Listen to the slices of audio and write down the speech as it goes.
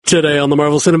Today on the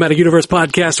Marvel Cinematic Universe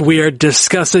podcast, we are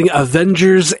discussing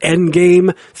Avengers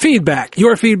Endgame Feedback.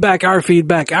 Your feedback, our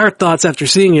thoughts after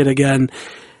seeing it again,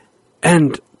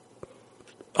 and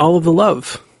all of the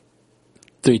love.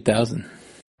 3,000.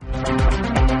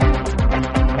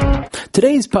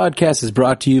 Today's podcast is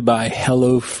brought to you by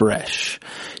HelloFresh.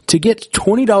 To get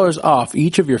 $20 off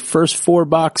each of your first 4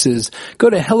 boxes, go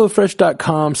to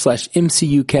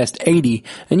HelloFresh.com/MCUcast80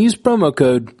 and use promo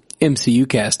code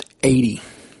MCUcast80.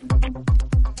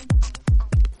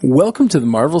 Welcome to the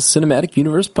Marvel Cinematic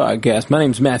Universe podcast. My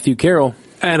name's Matthew Carroll.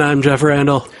 And I'm Jeff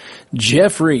Randall.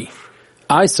 Jeffrey,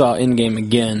 I saw Endgame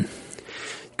again.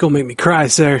 Gonna make me cry,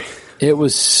 sir. It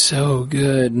was so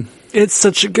good. It's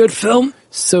such a good film.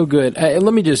 So good.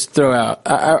 Let me just throw out,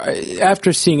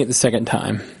 after seeing it the second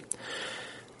time,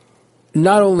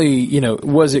 not only,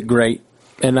 was it great,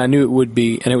 and I knew it would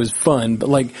be, and it was fun,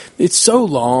 but it's so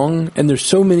long, and there's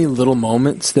so many little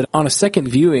moments that on a second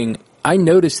viewing, I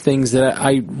noticed things that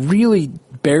I really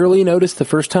barely noticed the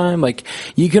first time.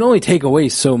 You can only take away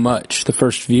so much the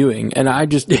first viewing, and I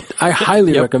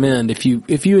highly recommend if you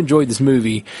enjoyed this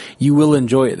movie, you will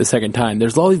enjoy it the second time.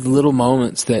 There's all these little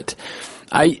moments that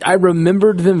I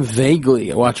remembered them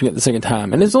vaguely watching it the second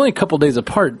time, and it's only a couple days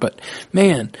apart, but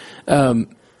man,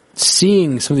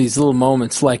 seeing some of these little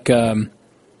moments like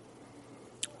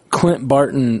Clint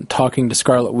Barton talking to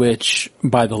Scarlet Witch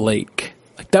by the lake.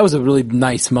 That was a really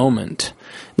nice moment.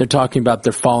 They're talking about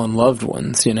their fallen loved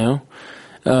ones, and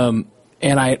when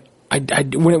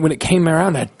it came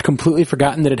around, I'd completely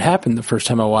forgotten that it happened the first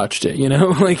time I watched it,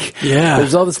 Yeah.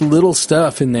 There's all this little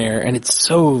stuff in there, and it's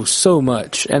so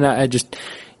much, and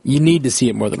you need to see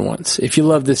it more than once. If you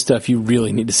love this stuff, you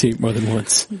really need to see it more than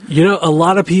once. A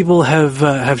lot of people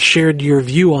have shared your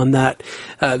view on that.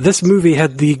 This movie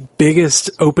had the biggest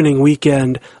opening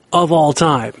weekend of all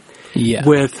time. Yeah.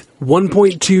 With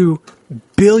 $1.2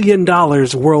 billion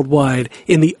worldwide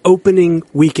in the opening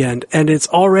weekend. And it's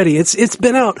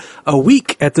been out a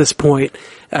week at this point,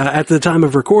 at the time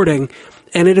of recording,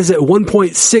 and it is at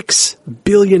 $1.6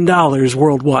 billion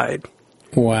worldwide.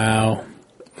 Wow.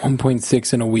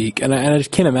 1.6 in a week. And I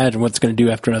just can't imagine what it's going to do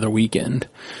after another weekend.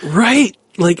 Right?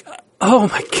 Oh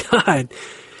my God.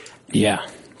 Yeah.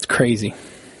 It's crazy.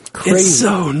 It's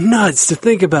so nuts to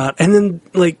think about. And then,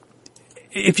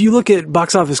 if you look at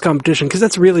box office competition, because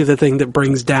that's really the thing that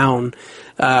brings down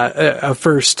a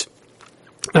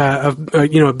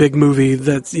big movie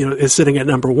that's is sitting at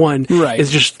number one, right?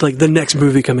 Is just the next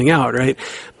movie coming out, right?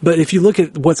 But if you look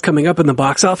at what's coming up in the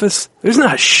box office, there's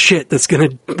not shit that's gonna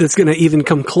even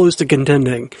come close to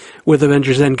contending with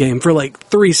Avengers Endgame for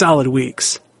 3 solid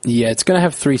weeks. Yeah, it's gonna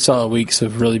have 3 solid weeks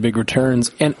of really big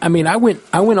returns, and I mean, I went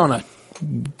on a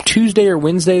Tuesday or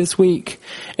Wednesday this week,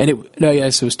 and it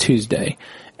was Tuesday,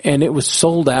 and it was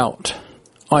sold out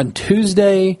on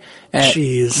Tuesday at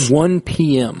 1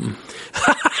 p.m.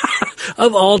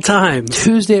 Of all times.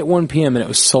 Tuesday at 1 p.m. and it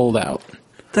was sold out.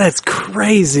 That's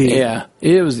crazy. Yeah,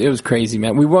 it was crazy,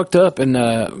 man. We walked up and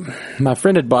my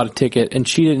friend had bought a ticket, and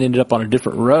she ended up on a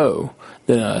different row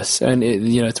than us, and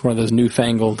it's one of those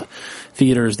newfangled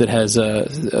theaters that has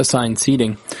assigned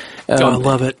seating. I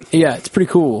love it. Yeah, it's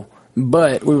pretty cool.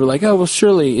 But we were like, oh, well,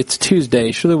 surely it's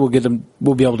Tuesday. Surely we'll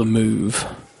be able to move.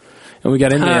 And we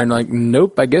got in there and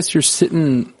nope, I guess you're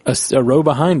sitting a row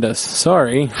behind us.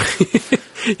 Sorry.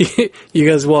 You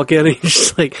guys walk in and you're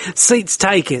just seat's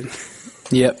taken.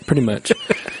 Yep, pretty much.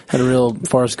 Had a real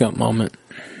Forrest Gump moment.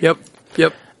 Yep.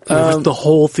 The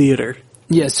whole theater.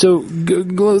 Yeah, so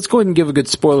let's go ahead and give a good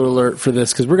spoiler alert for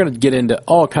this, because we're going to get into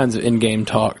all kinds of Endgame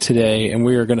talk today, and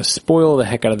we are going to spoil the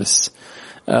heck out of this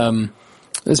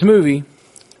this movie.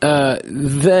 So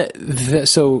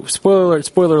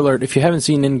spoiler alert, if you haven't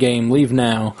seen Endgame, leave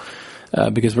now,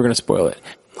 because we're going to spoil it.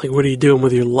 What are you doing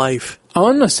with your life?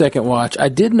 On the second watch, I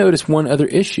did notice one other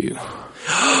issue.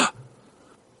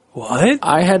 What?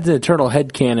 I had the eternal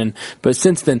headcanon, but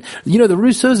since then, the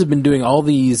Russos have been doing all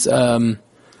these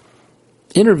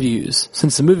interviews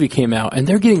since the movie came out, and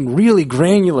they're getting really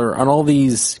granular on all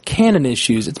these canon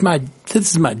issues. This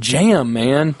is my jam,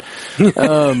 man.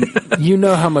 You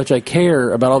know how much I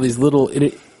care about all these little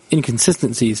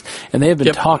inconsistencies, and they have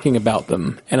been talking about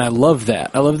them, and I love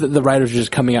that. I love that the writers are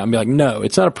just coming out and be like, no,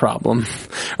 it's not a problem.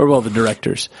 Or, the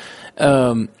directors.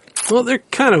 They're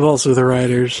kind of also the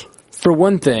writers. For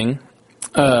one thing,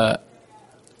 I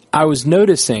was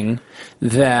noticing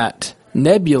that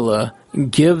Nebula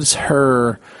gives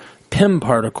her Pym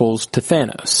particles to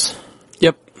Thanos.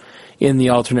 Yep. In the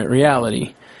alternate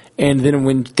reality. And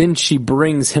then she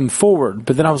brings him forward.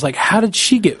 But then I was like, how did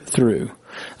she get through?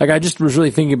 I just was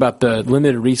really thinking about the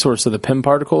limited resource of the Pym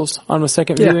particles on the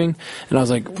second viewing. And I was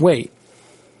like, wait,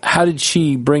 how did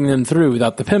she bring them through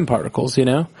without the Pym particles, you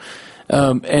know?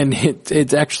 And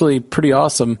it's actually pretty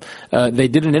awesome. They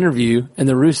did an interview, and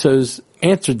the Russos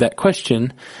answered that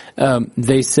question.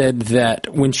 They said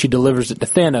that when she delivers it to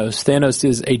Thanos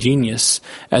is a genius,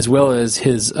 as well as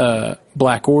his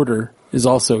Black Order is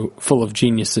also full of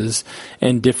geniuses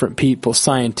and different people,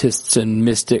 scientists and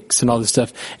mystics and all this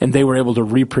stuff, and they were able to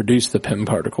reproduce the Pym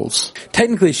particles.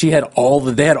 Technically, they had all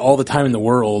the time in the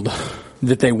world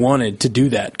that they wanted to do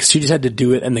that, because she just had to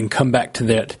do it and then come back to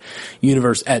that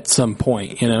universe at some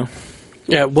point, you know?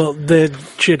 Yeah, well,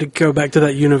 she had to go back to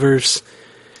that universe.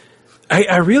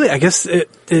 I guess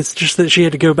it's just that she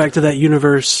had to go back to that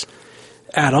universe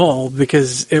at all,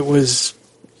 because it was,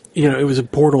 you know, it was a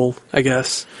portal, I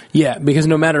guess. Yeah, because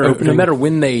no matter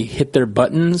when they hit their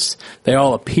buttons, they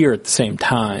all appear at the same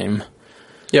time.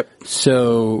 Yep.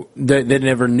 So they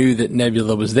never knew that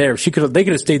Nebula was there. They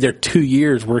could have stayed there 2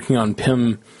 years working on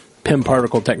Pym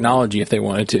particle technology if they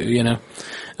wanted to, you know.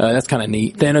 That's kind of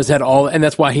neat. Thanos had and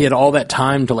that's why he had all that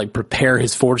time to like prepare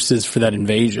his forces for that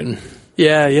invasion.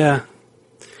 Yeah.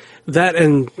 That,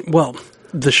 and well,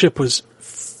 the ship was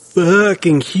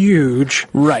fucking huge.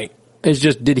 Right. It's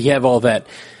just, did he have all that?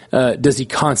 Does he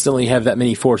constantly have that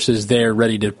many forces there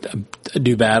ready to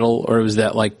do battle, or was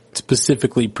that like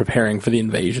specifically preparing for the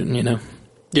invasion, you know?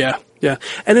 Yeah.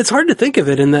 And it's hard to think of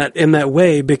it in that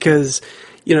way, because,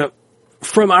 you know,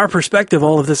 from our perspective,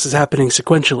 all of this is happening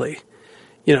sequentially.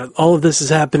 You know, all of this is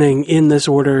happening in this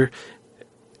order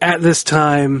at this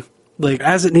time, like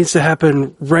as it needs to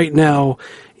happen right now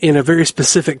in a very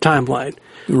specific timeline.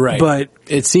 Right. But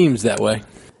it seems that way.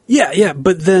 Yeah,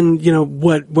 but then, you know,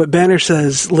 what Banner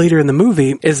says later in the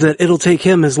movie is that it'll take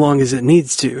him as long as it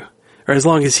needs to, or as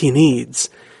long as he needs.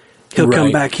 He'll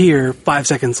come back here 5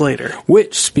 seconds later.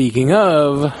 Which, speaking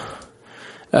of,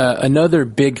 another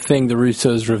big thing the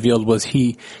Russos revealed was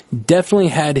he definitely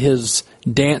had his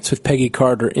dance with Peggy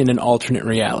Carter in an alternate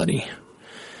reality.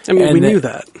 I mean, we knew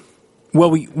that.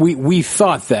 Well, we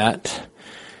thought that.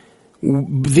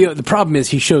 The problem is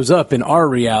he shows up in our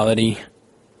reality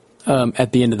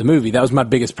at the end of the movie. That was my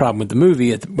biggest problem with the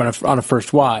movie on a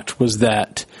first watch, was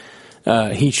that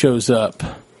he shows up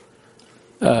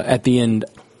at the end,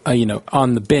 you know,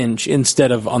 on the bench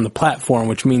instead of on the platform,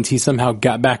 which means he somehow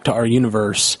got back to our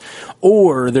universe.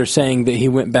 Or they're saying that he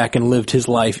went back and lived his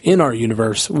life in our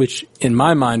universe, which in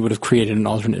my mind would have created an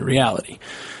alternate reality.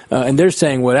 And they're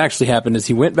saying what actually happened is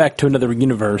he went back to another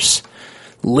universe,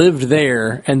 lived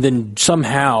there, and then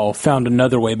somehow found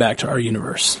another way back to our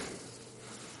universe.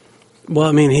 Well,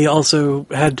 I mean, he also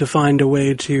had to find a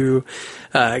way to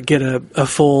get a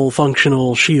full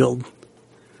functional shield.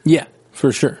 Yeah,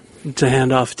 for sure. To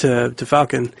hand off to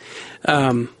Falcon.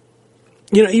 You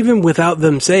know, even without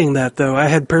them saying that, though, I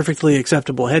had perfectly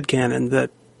acceptable headcanon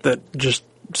that just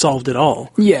solved it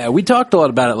all. Yeah, we talked a lot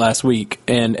about it last week,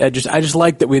 and I just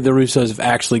like that the Russos have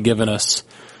actually given us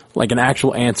like an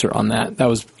actual answer on that. That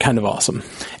was kind of awesome.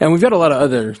 And we've got a lot of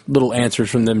other little answers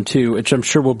from them too, which I'm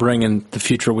sure we'll bring in the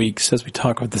future weeks as we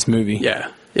talk about this movie.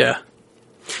 Yeah.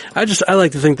 I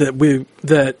like to think that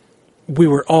we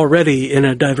were already in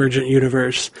a divergent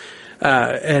universe,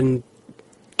 and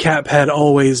Cap had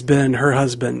always been her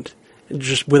husband,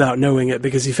 just without knowing it,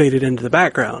 because he faded into the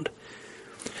background.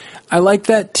 I like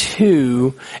that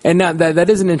too, and now that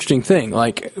is an interesting thing.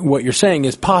 Like, what you're saying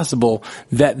is possible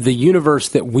that the universe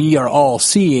that we are all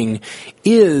seeing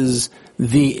is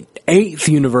the 8th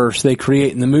universe they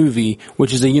create in the movie,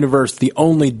 which is a universe the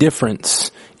only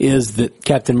difference is that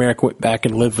Captain America went back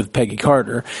and lived with Peggy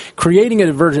Carter, creating a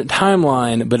divergent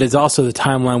timeline, but it's also the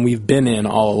timeline we've been in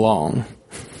all along.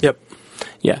 Yep.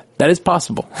 Yeah, that is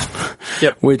possible.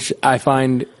 Yep. Which I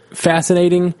find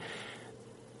fascinating.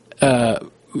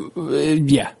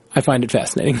 Yeah, I find it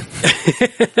fascinating.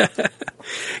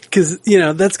 Because, you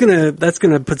know, that's gonna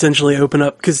potentially open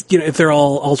up, because, you know, if they're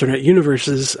all alternate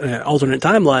universes, alternate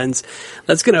timelines,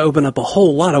 that's gonna open up a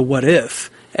whole lot of what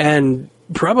if, and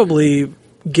probably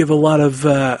give a lot of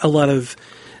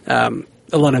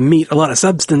meat, a lot of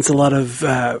substance, a lot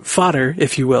of fodder,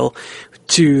 if you will,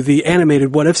 to the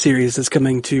animated What If series that's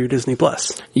coming to Disney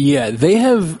Plus. Yeah, they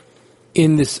have,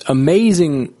 in this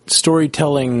amazing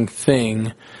storytelling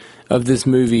thing of this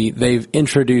movie, they've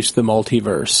introduced the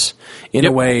multiverse in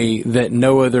a way that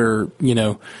no other, you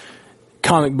know,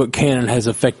 comic book canon has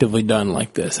effectively done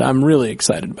like this. I'm really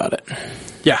excited about it.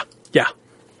 Yeah.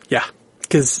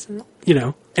 Because, you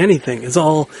know, anything is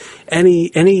all,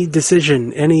 any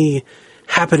decision, any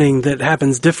happening that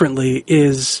happens differently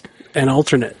is an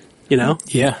alternate, you know?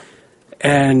 Yeah.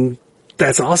 And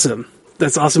that's awesome.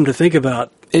 That's awesome to think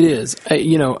about. It is.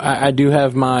 I do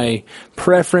have my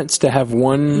preference to have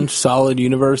one solid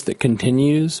universe that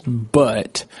continues,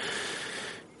 but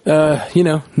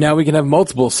now we can have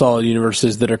multiple solid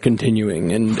universes that are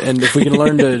continuing, and if we can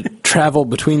learn to travel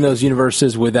between those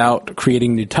universes without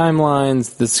creating new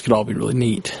timelines, this could all be really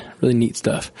neat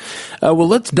stuff. Well,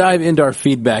 let's dive into our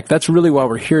feedback. That's really why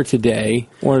we're here today.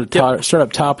 I wanted to start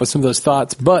up top with some of those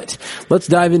thoughts, but let's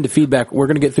dive into feedback. We're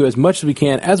going to get through as much as we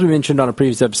can. As we mentioned on a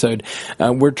previous episode,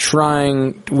 we're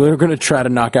going to try to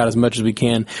knock out as much as we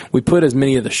can. We put as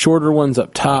many of the shorter ones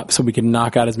up top so we can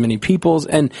knock out as many people's,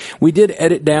 and we did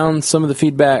edit down some of the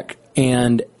feedback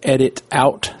and edit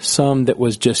out some that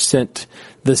was just sent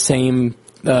the same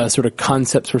sort of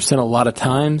concepts were sent a lot of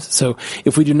times. So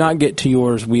if we do not get to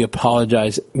yours, we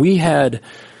apologize. We had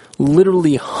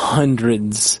literally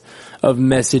hundreds of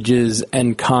messages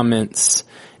and comments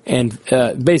and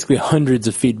basically hundreds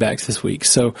of feedbacks this week.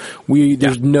 So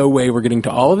there's no way we're getting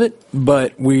to all of it,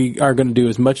 but we are going to do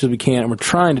as much as we can, and we're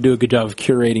trying to do a good job of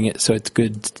curating it so it's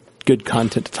good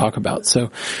content to talk about.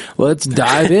 So let's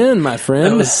dive in, my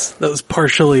friend. That was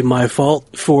partially my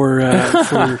fault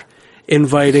for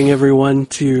inviting everyone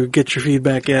to get your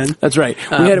feedback in. That's right.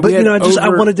 I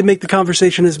wanted to make the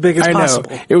conversation as big as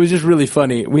possible. It was just really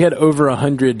funny. We had over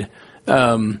 100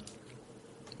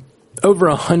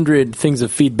 things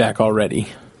of feedback already.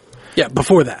 Yeah,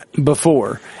 before that.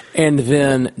 And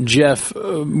then Jeff,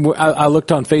 I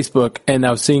looked on Facebook and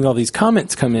I was seeing all these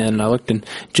comments come in, and I looked and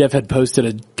Jeff had posted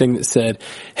a thing that said,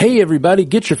 "Hey everybody,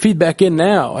 get your feedback in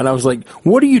now." And I was like,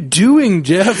 "What are you doing,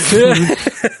 Jeff?"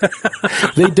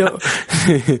 They don't,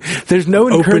 there's no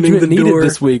encouragement needed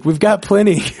this week. We've got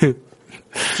plenty.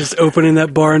 Just opening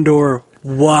that barn door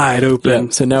wide open.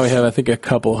 Yeah, so now we have, I think, a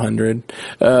couple hundred,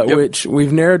 which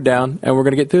we've narrowed down, and we're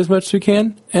going to get through as much as we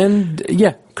can. And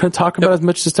going to talk about as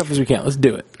much of the stuff as we can. Let's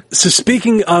do it. So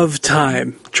speaking of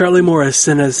time, Charlie Morris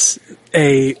sent us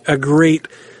a great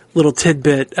little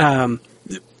tidbit.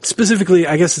 Specifically,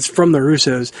 I guess it's from the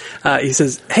Russos. He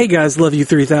says, "Hey guys, love you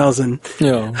 3000.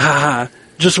 Yeah. Ha.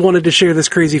 Just wanted to share this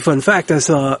crazy fun fact I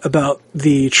saw about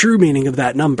the true meaning of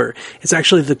that number. It's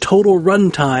actually the total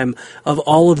runtime of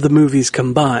all of the movies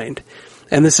combined.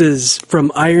 And this is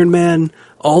from Iron Man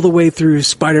all the way through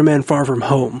Spider-Man Far From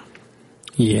Home."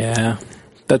 Yeah,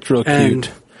 that's real and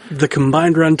cute. The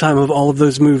combined runtime of all of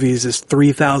those movies is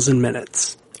 3,000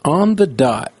 minutes. On the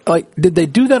dot. Like, did they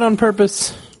do that on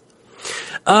purpose?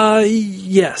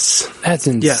 Yes. That's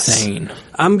insane. Yes.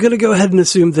 I'm going to go ahead and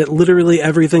assume that literally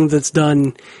everything that's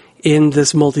done in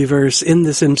this multiverse, in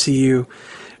this MCU,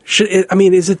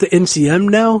 is it the MCM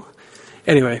now?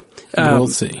 Anyway. We'll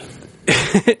see.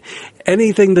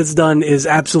 Anything that's done is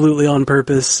absolutely on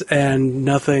purpose, and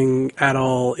nothing at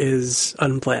all is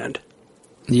unplanned.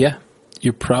 Yeah.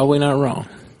 You're probably not wrong.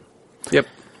 Yep.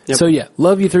 So yeah,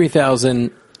 Love You 3000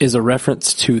 is a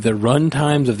reference to the run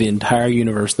times of the entire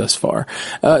universe thus far.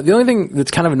 The only thing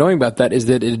that's kind of annoying about that is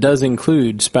that it does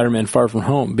include Spider-Man Far From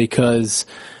Home, because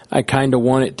I kind of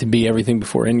want it to be everything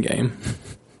before Endgame.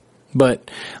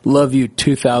 But Love You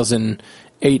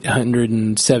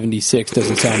 2876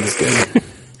 doesn't sound as good.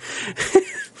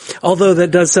 Although that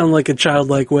does sound like a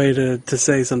childlike way to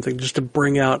say something, just to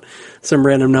bring out some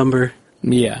random number.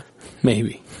 Yeah,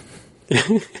 maybe.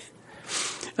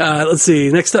 Let's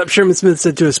see. Next up, Sherman Smith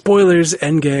said to us, "Spoilers,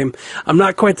 Endgame. I'm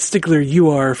not quite the stickler you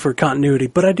are for continuity,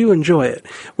 but I do enjoy it.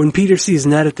 When Peter sees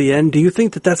Ned at the end, do you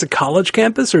think that that's a college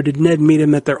campus, or did Ned meet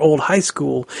him at their old high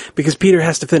school because Peter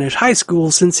has to finish high school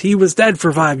since he was dead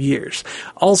for 5 years?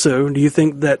 Also, do you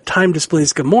think that time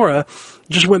displaced Gamora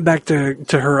just went back to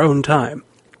her own time?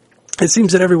 It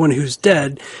seems that everyone who's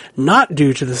dead, not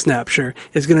due to the snapshot,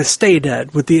 is going to stay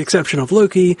dead, with the exception of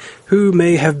Loki, who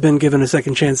may have been given a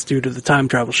second chance due to the time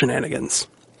travel shenanigans."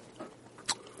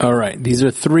 All right. These are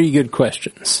 3 good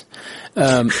questions. We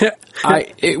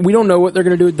don't know what they're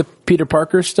going to do with the Peter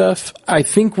Parker stuff. I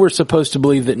think we're supposed to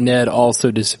believe that Ned also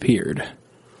disappeared.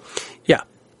 Yeah.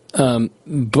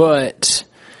 But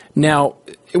now,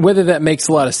 whether that makes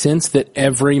a lot of sense that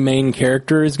every main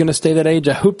character is going to stay that age,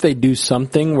 I hope they do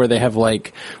something where they have,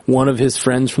 like, one of his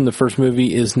friends from the first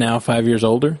movie is now 5 years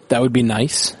older. That would be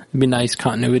nice. It'd be nice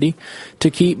continuity to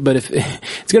keep, but if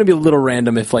it's going to be a little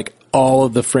random if, like, all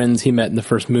of the friends he met in the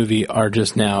first movie are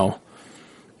just now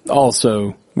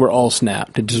we're all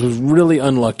snapped. It just was a really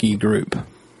unlucky group.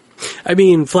 I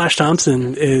mean, Flash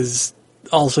Thompson is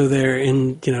also there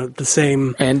in, the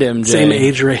same and MJ. Same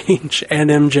age range, and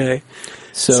MJ.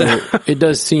 So it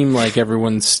does seem like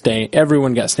everyone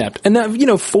got snapped. And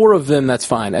that, 4 of them, that's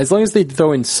fine. As long as they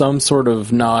throw in some sort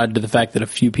of nod to the fact that a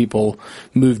few people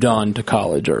moved on to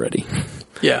college already.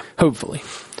 Yeah. Hopefully.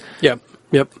 Yeah.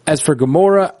 Yep. As for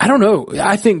Gamora, I don't know.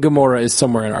 I think Gamora is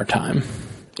somewhere in our time.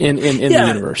 In the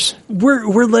universe.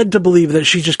 We're led to believe that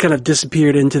she just kind of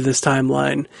disappeared into this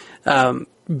timeline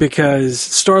because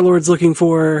Star-Lord's looking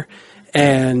for her,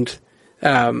 and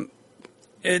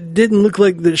it didn't look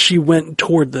like that she went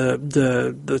toward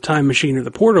the time machine or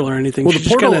the portal or anything. Well, she the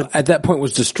portal at that point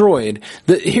was destroyed.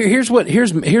 Here's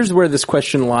where this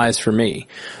question lies for me.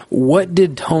 What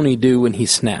did Tony do when he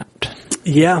snapped?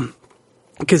 Yeah.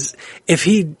 Because if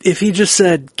he just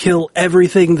said kill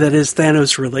everything that is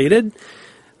Thanos related,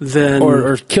 then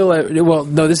or kill. Well,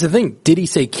 no. This is the thing. Did he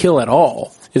say kill at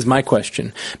all? Is my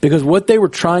question. Because what they were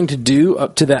trying to do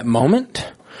up to that moment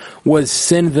was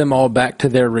send them all back to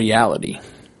their reality.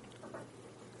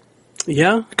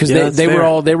 Yeah, because they were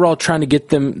all trying to get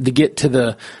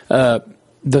to the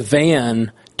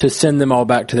van to send them all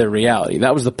back to their reality.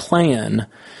 That was the plan.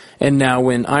 And now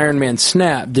when Iron Man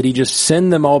snapped, did he just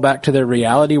send them all back to their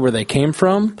reality where they came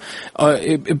from?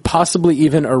 Possibly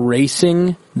even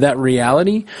erasing that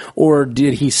reality? Or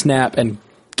did he snap and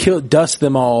dust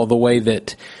them all the way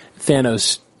that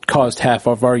Thanos caused half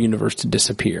of our universe to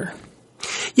disappear?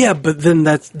 Yeah, but then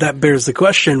that bears the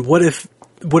question, what if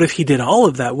he did all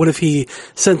of that? What if he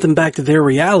sent them back to their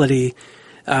reality,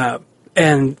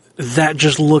 and that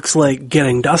just looks like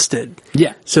getting dusted?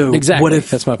 Yeah. So exactly.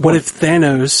 That's my point. What if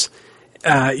Thanos,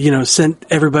 sent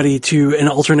everybody to an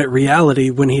alternate reality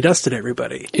when he dusted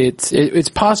everybody? It's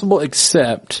possible,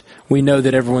 except we know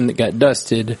that everyone that got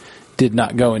dusted did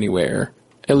not go anywhere.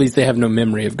 At least they have no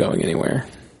memory of going anywhere.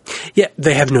 Yeah,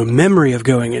 they have no memory of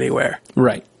going anywhere.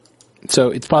 Right. So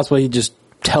it's possible he just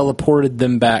teleported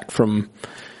them back from,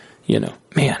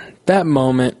 man, that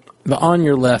moment, the on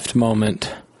your left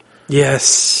moment.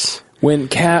 Yes. When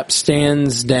Cap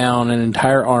stands down an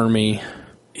entire army.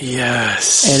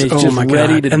 Yes. And is just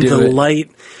ready to and do it.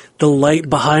 The light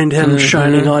behind him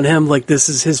shining on him, like this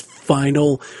is his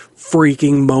final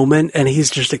freaking moment, and he's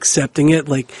just accepting it,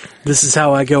 like this is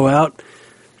how I go out.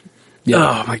 Yeah.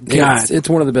 Oh my God. It's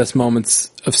one of the best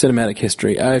moments of cinematic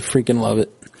history. I freaking love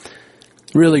it.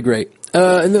 Really great.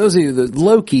 And those of you,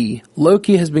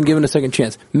 Loki has been given a second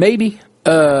chance. Maybe.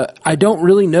 I don't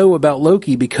really know about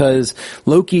Loki because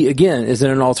Loki, again, is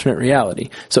in an alternate reality.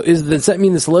 So does that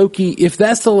mean this Loki, if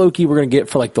that's the Loki we're going to get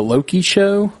for like the Loki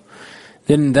show,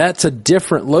 then that's a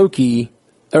different Loki,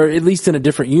 or at least in a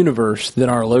different universe than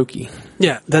our Loki.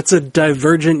 Yeah, that's a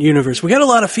divergent universe. We got a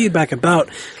lot of feedback about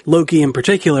Loki in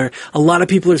particular. A lot of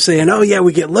people are saying, oh yeah,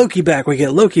 we get Loki back.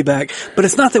 But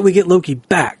it's not that we get Loki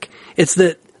back. It's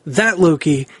that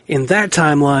Loki in that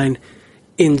timeline,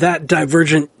 in that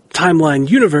divergent timeline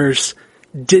universe,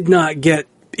 did not get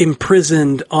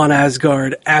imprisoned on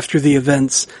Asgard after the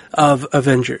events of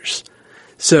Avengers.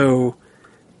 So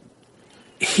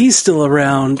he's still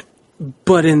around,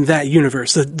 but in that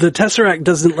universe. The Tesseract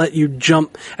doesn't let you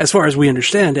jump, as far as we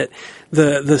understand it.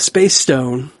 The Space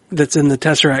Stone that's in the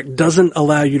Tesseract doesn't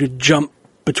allow you to jump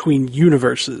between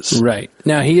universes. Right.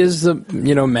 Now, he is the,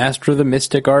 master of the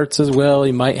mystic arts as well.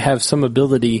 He might have some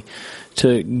ability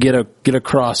to get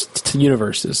across to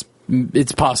universes.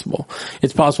 It's possible.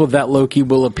 It's possible that Loki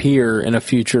will appear in a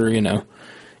future,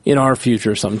 in our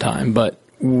future sometime. But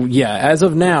yeah, as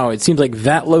of now, it seems like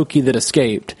that Loki that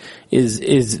escaped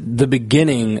is the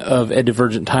beginning of a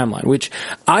divergent timeline, which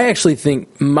I actually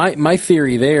think my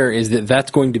theory there is that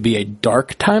that's going to be a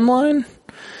dark timeline.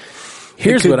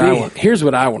 Here's what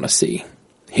I want to see.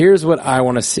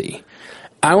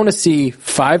 I want to see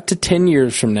 5 to 10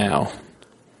 years from now.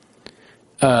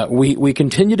 We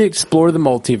continue to explore the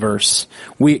multiverse.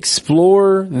 We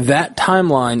explore that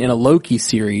timeline in a Loki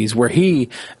series where he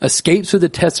escapes with the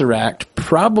Tesseract,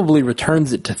 probably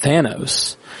returns it to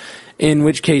Thanos. In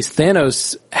which case,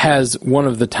 Thanos has one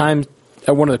of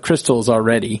the crystals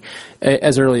already,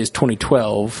 as early as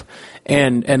 2012,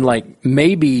 and like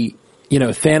maybe.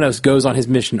 Thanos goes on his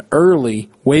mission early,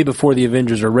 way before the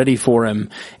Avengers are ready for him,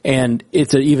 and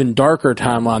it's an even darker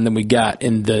timeline than we got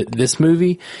in this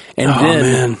movie.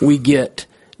 And we get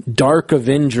Dark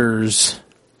Avengers.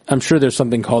 I'm sure there's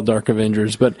something called Dark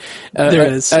Avengers, but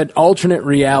there is an alternate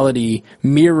reality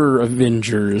Mirror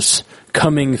Avengers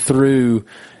coming through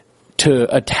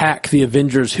to attack the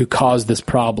Avengers who caused this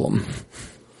problem.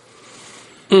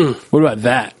 What about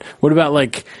that? What about,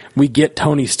 like, we get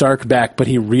Tony Stark back, but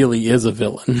he really is a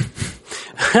villain?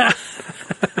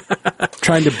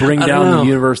 Trying to bring down the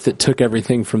universe that took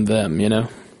everything from them,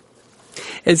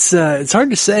 It's hard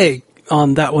to say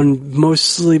on that one,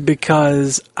 mostly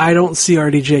because I don't see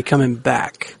RDJ coming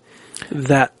back in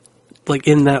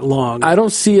that long. I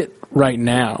don't see it right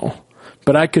now,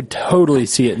 But I could totally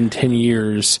see it in 10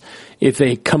 years if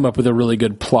they come up with a really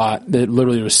good plot that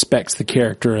literally respects the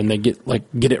character and they get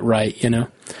it right, you know?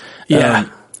 Yeah.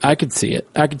 I could see it.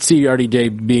 I could see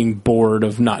RDJ being bored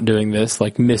of not doing this,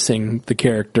 like missing the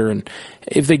character, and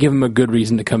if they give him a good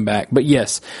reason to come back. But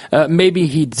yes, maybe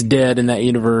he's dead in that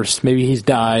universe. Maybe he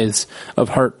dies of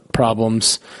heart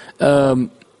problems,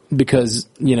 because,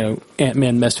 you know,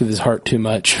 Ant-Man messed with his heart too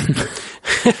much.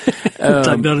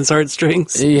 Tugged on his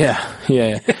heartstrings. Yeah.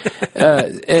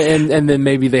 And then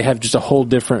maybe they have just a whole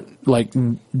different, like,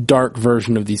 dark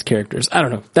version of these characters. I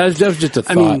don't know. That was just a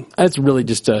thought. I mean, that's really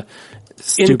just a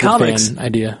stupid fan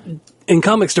idea. In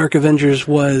comics, Dark Avengers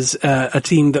was a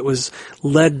team that was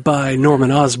led by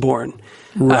Norman Osborn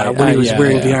when he was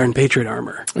wearing the Iron Patriot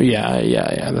armor.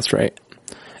 Yeah, that's right.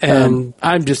 And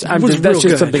that's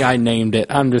just something I named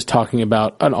it. I'm just talking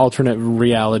about an alternate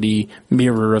reality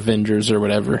mirror Avengers or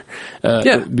whatever.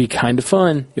 It would be kind of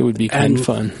fun. It would be kind of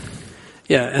fun.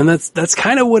 Yeah, and that's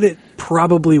kind of what it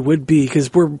probably would be,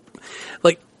 because we're,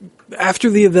 like, after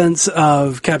the events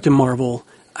of Captain Marvel,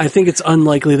 I think it's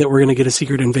unlikely that we're going to get a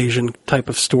Secret Invasion type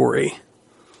of story.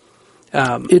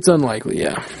 It's unlikely,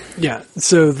 yeah. Yeah,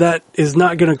 so that is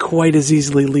not going to quite as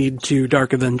easily lead to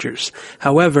Dark Avengers.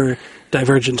 However,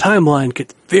 Divergent Timeline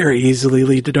could very easily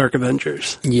lead to Dark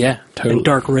Avengers. Yeah, totally. And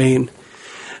Dark Reign.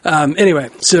 Anyway,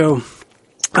 so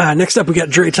next up we got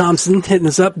Dre Thompson hitting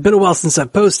us up. Been a while since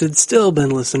I've posted. Still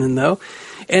been listening, though.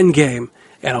 Endgame.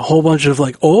 And a whole bunch of,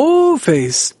 like,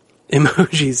 face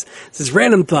emojis. This is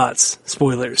random thoughts.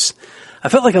 Spoilers. I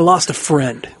felt like I lost a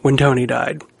friend when Tony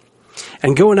died.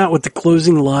 And going out with the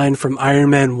closing line from Iron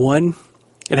Man 1,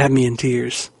 it had me in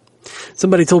tears.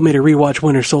 Somebody told me to rewatch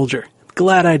Winter Soldier.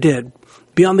 Glad I did.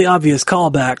 Beyond the obvious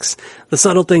callbacks, the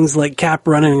subtle things like Cap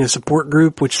running a support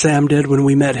group, which Sam did when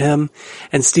we met him,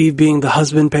 and Steve being the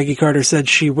husband Peggy Carter said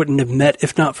she wouldn't have met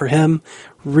if not for him,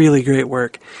 really great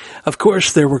work. Of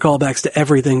course, there were callbacks to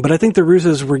everything, but I think the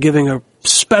Russos were giving a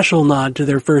special nod to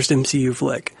their first MCU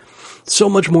flick. So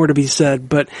much more to be said,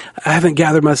 but I haven't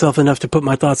gathered myself enough to put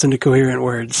my thoughts into coherent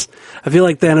words. I feel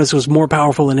like Thanos was more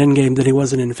powerful in Endgame than he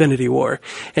was in Infinity War.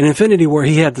 In Infinity War,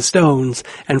 he had the stones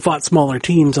and fought smaller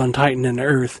teams on Titan and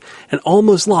Earth, and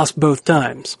almost lost both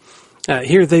times.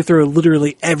 Here, they throw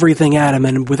literally everything at him,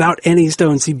 and without any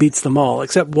stones, he beats them all,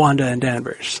 except Wanda and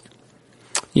Danvers.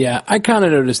 Yeah, I kind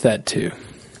of noticed that too.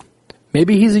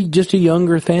 Maybe he's just a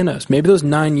younger Thanos. Maybe those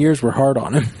 9 years were hard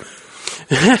on him.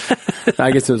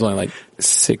 I guess it was only like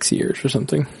 6 years or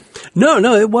something. No,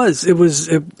 it was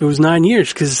 9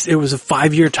 years, because it was a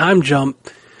 5-year time jump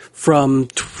from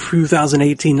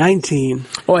 2018-19.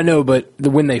 Oh, I know, but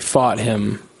when they fought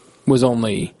him was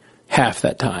only half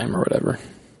that time or whatever.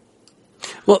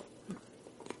 Well,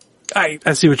 I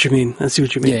see what you mean.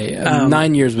 Yeah.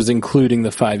 9 years was including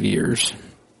the 5 years.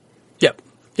 Yep.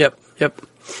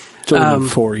 So only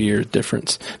 4 years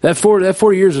difference. That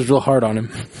 4 years was real hard on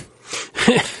him.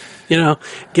 You know,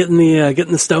 getting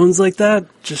the stones like that,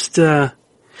 just, I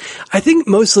think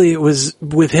mostly it was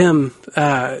with him,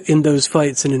 in those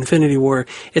fights in Infinity War,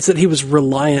 it's that he was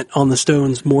reliant on the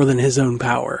stones more than his own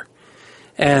power.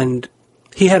 And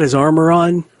he had his armor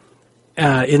on,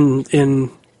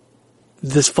 in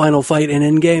this final fight in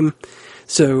Endgame.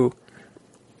 So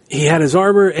he had his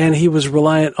armor and he was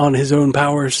reliant on his own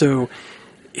power, so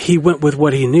he went with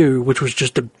what he knew, which was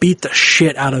just to beat the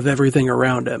shit out of everything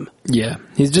around him. Yeah,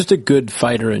 he's just a good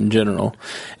fighter in general,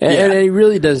 and he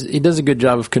really does. He does a good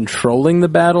job of controlling the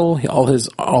battle. All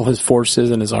his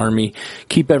forces and his army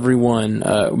keep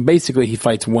everyone. Basically, he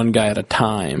fights one guy at a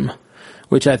time,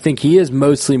 which I think he is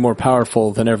mostly more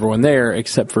powerful than everyone there,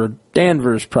 except for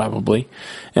Danvers probably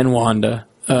and Wanda.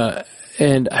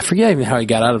 And I forget even how he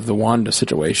got out of the Wanda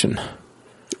situation.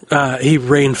 He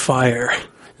rained fire.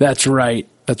 That's right.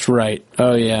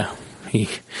 Oh yeah. He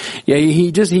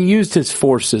used his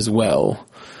force as well.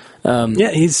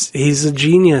 He's a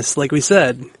genius, like we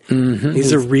said. Mm-hmm.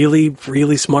 He's a really,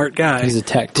 really smart guy. He's a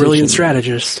tactician. Brilliant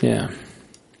strategist. Yeah.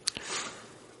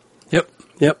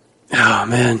 Yep. Oh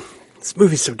man, this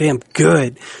movie's so damn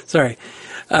good. Sorry.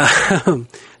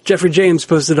 Jeffrey James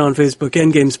posted on Facebook,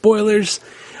 Endgame spoilers.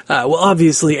 Well,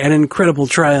 obviously an incredible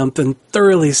triumph and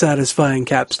thoroughly satisfying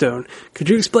capstone. Could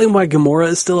you explain why Gamora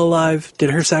is still alive? Did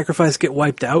her sacrifice get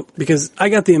wiped out? Because I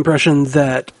got the impression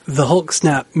that the Hulk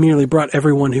snap merely brought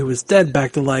everyone who was dead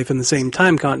back to life in the same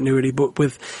time continuity, but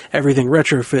with everything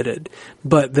retrofitted.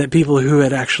 But that people who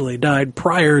had actually died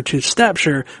prior to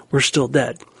Snapshire were still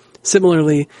dead.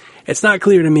 Similarly, it's not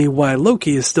clear to me why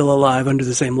Loki is still alive under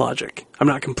the same logic. I'm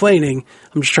not complaining,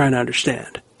 I'm just trying to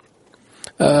understand.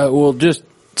 Well, just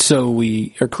so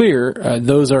we are clear,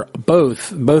 those are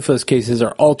both those cases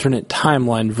are alternate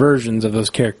timeline versions of those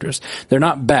characters. They're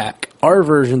not back. Our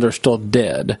versions are still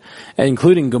dead,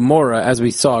 including Gamora. As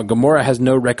we saw, Gamora has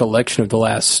no recollection of the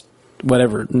last,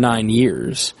 9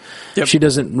 years. Yep. She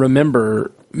doesn't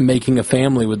remember making a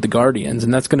family with the Guardians,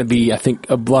 and that's going to be, I think,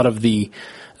 a lot of the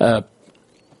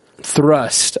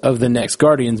thrust of the next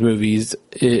Guardians movie is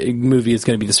going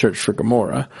to be the search for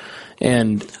Gamora.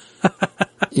 And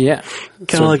yeah.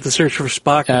 Kind of like the search for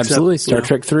Spock. Absolutely. Except, Star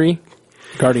Trek 3,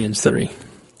 Guardians 3.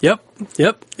 Yep.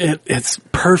 It's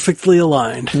perfectly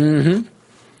aligned.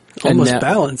 Mm-hmm. Almost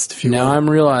balanced, if you will. Now I'm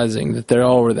realizing that they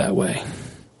all were that way.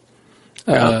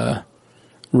 Yeah.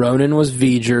 Ronan was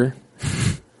V'ger.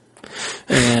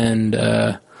 And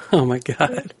oh my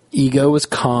God. Ego was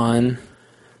Khan.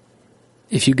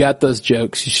 If you got those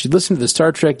jokes, you should listen to the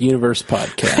Star Trek Universe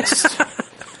podcast.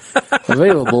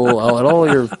 Available at all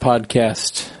your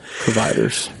podcast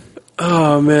providers.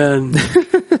 Oh, man.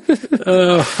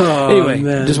 Anyway,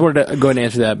 man. just wanted to go ahead and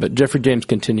answer that, but Jeffrey James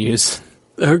continues.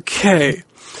 Okay.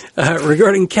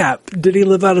 Regarding Cap, did he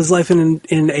live out his life in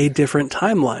a different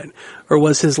timeline? Or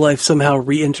was his life somehow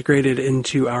reintegrated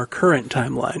into our current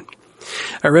timeline?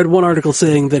 I read one article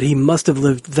saying that he must have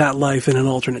lived that life in an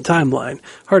alternate timeline.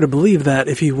 Hard to believe that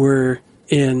if he were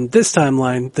in this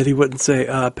timeline, that he wouldn't say,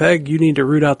 Peg, you need to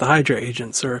root out the Hydra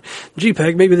agents, or, gee,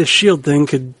 Peg, maybe this shield thing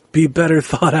could be better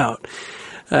thought out.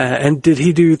 And did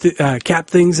he do Cap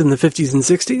things in the 50s and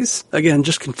 60s? Again,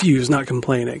 just confused, not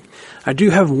complaining. I do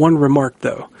have one remark,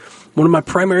 though. One of my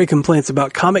primary complaints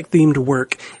about comic-themed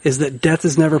work is that death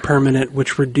is never permanent,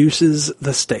 which reduces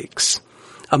the stakes.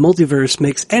 A multiverse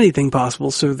makes anything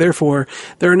possible, so therefore,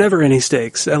 there are never any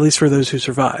stakes, at least for those who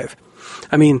survive.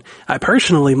 I mean, I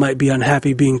personally might be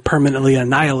unhappy being permanently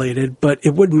annihilated, but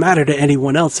it wouldn't matter to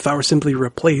anyone else if I were simply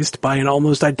replaced by an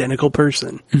almost identical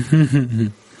person.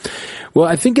 Well,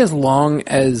 I think as long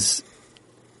as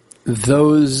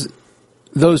those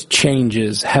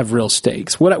changes have real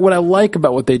stakes. What I like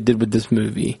about what they did with this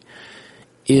movie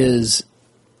is,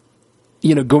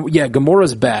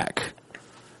 Gamora's back.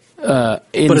 But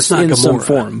it's not in some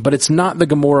form, but it's not the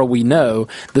Gamora we know.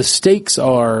 The stakes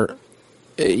are,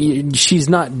 she's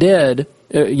not dead,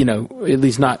 at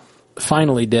least not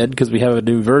finally dead because we have a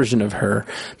new version of her,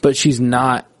 but she's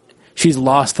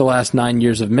lost the last 9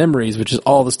 years of memories, which is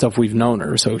all the stuff we've known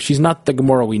her. So she's not the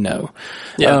Gamora we know.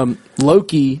 Yeah.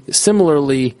 Loki,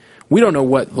 similarly, we don't know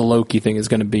what the Loki thing is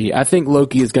going to be. I think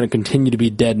Loki is going to continue to be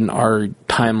dead in our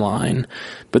timeline,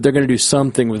 but they're going to do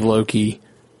something with Loki,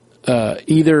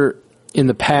 either in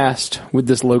the past with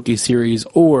this Loki series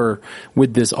or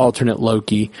with this alternate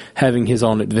Loki having his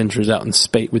own adventures out in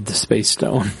space with the Space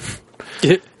Stone.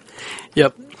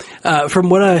 Yep. From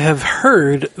what I have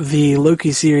heard, the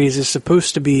Loki series is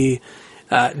supposed to be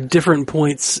different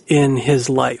points in his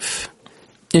life.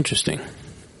 Interesting.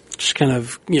 Just kind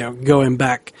of, going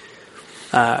back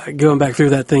through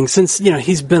that thing. Since,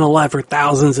 he's been alive for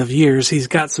thousands of years, he's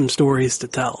got some stories to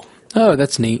tell. Oh,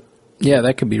 that's neat. Yeah,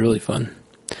 that could be really fun.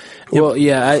 Yep. Well,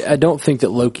 yeah, I don't think that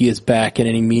Loki is back in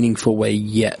any meaningful way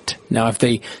yet. Now, if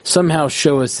they somehow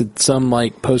show us that some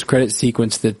post-credit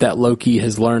sequence that Loki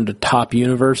has learned to top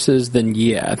universes, then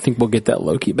yeah, I think we'll get that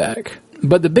Loki back.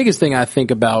 But the biggest thing I think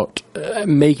about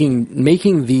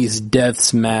making these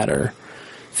deaths matter,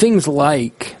 things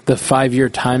like the 5-year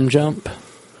time jump,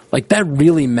 that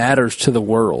really matters to the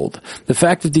world. The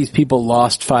fact that these people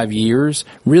lost 5 years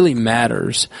really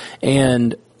matters,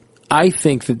 and I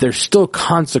think that there's still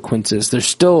consequences. There's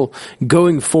still,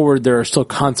 going forward, there are still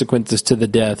consequences to the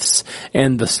deaths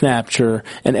and the snapture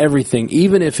and everything.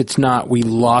 Even if it's not, we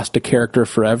lost a character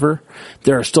forever,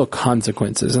 there are still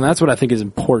consequences. And that's what I think is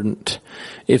important.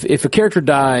 If a character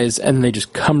dies and they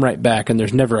just come right back and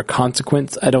there's never a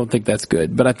consequence, I don't think that's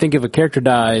good. But I think if a character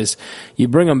dies, you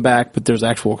bring them back, but there's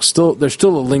still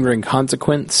a lingering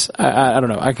consequence. I don't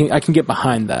know. I can get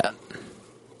behind that.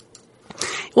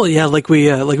 Well, yeah, like we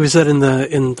said in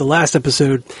the last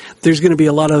episode, there's going to be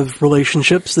a lot of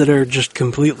relationships that are just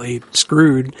completely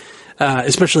screwed,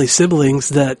 especially siblings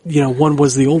that, one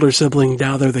was the older sibling,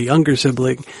 now they're the younger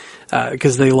sibling,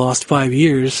 because they lost 5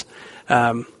 years.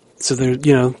 So they're,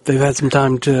 they've had some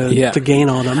time to gain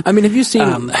on them. I mean, have you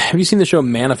seen the show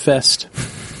Manifest?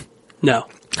 No.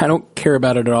 I don't care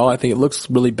about it at all. I think it looks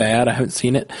really bad. I haven't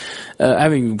seen it. I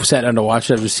haven't even sat down to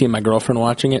watch it. I've just seen my girlfriend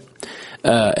watching it.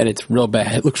 And it's real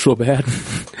bad. It looks real bad.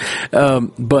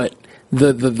 But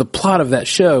the plot of that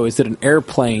show is that an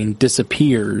airplane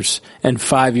disappears and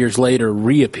 5 years later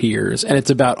reappears. And it's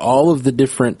about all of the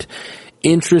different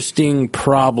interesting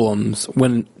problems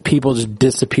when people just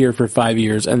disappear for 5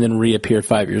 years and then reappear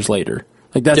 5 years later.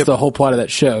 Like, that's the whole plot of that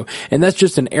show. And that's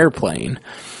just an airplane.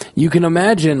 You can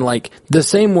imagine, like, the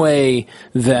same way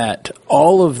that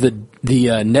all of the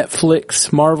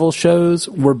Netflix Marvel shows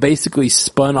were basically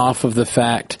spun off of the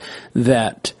fact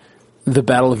that the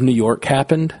Battle of New York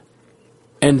happened.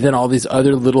 And then all these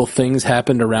other little things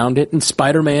happened around it. And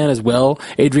Spider-Man as well.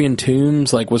 Adrian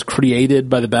Toomes, like, was created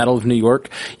by the Battle of New York.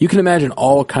 You can imagine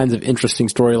all kinds of interesting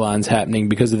storylines happening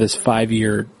because of this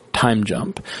 5-year time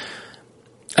jump.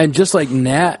 And just like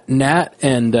Nat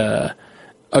and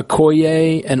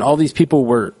Okoye and all these people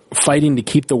were fighting to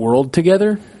keep the world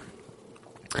together,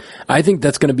 I think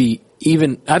that's going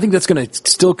to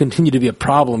still continue to be a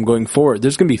problem going forward.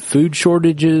 There's going to be food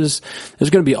shortages. There's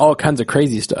going to be all kinds of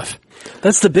crazy stuff.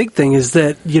 That's the big thing, is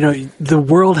that, the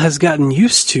world has gotten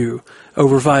used to,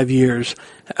 over 5 years,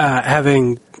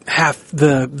 having half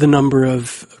the number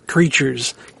of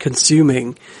creatures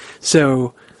consuming.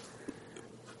 So,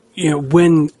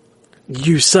 when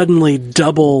you suddenly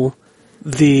double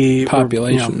the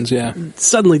populations,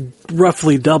 suddenly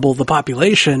roughly double the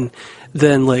population,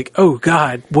 then like, oh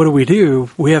God, what do?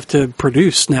 We have to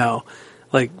produce now.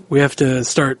 Like, we have to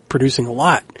start producing a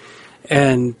lot.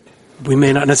 And we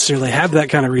may not necessarily have that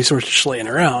kind of resource just laying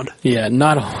around. Yeah,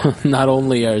 not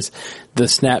only is the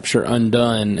snapshot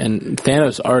undone, and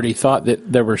Thanos already thought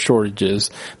that there were shortages,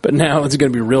 but now it's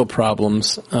going to be real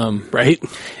problems. Right?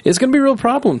 It's going to be real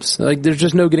problems. Like, there's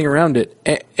just no getting around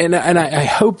it. And I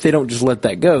hope they don't just let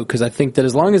that go, because I think that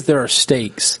as long as there are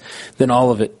stakes, then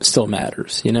all of it still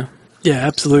matters, Yeah,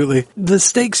 absolutely. The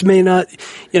stakes may not,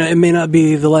 it may not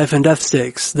be the life and death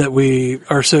stakes that we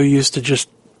are so used to just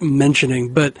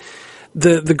mentioning, but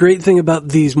the great thing about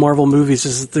these Marvel movies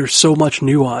is that there's so much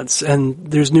nuance, and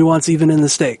there's nuance even in the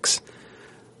stakes.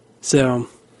 So,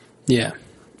 yeah,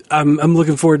 I'm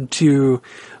looking forward to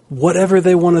whatever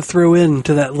they want to throw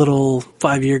into that little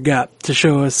 5-year gap to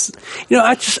show us.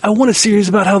 I want a series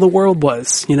about how the world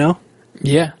was.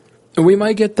 Yeah. We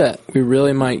might get that. We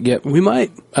really might get. We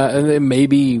might.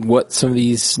 Maybe what some of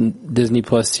these Disney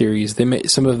Plus series,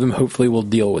 some of them hopefully will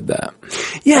deal with that.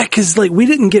 Yeah, because we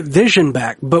didn't get Vision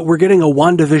back, but we're getting a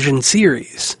WandaVision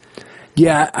series.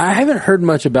 Yeah, I haven't heard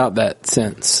much about that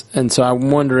since, and so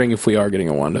I'm wondering if we are getting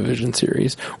a WandaVision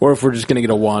series, or if we're just going to get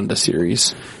a Wanda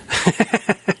series.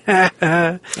 I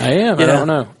am. Yeah. I don't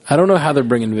know. I don't know how they're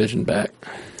bringing Vision back.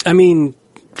 I mean,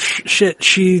 shit,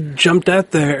 she jumped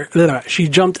out there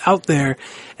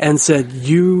and said,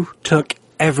 "You took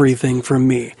everything from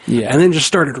me." Yeah. And then just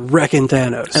started wrecking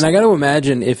Thanos. And I got to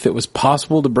imagine, if it was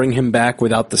possible to bring him back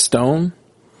without the stone,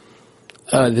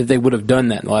 that they would have done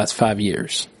that in the last 5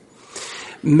 years.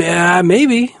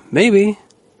 Maybe.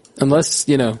 Unless,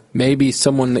 maybe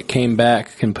someone that came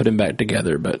back can put him back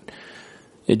together, but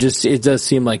it does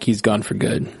seem like he's gone for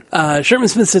good. Sherman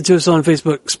Smith said to us on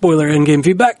Facebook, spoiler, Endgame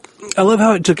Feedback, "I love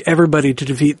how it took everybody to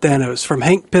defeat Thanos, from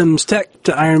Hank Pym's tech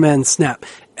to Iron Man's snap.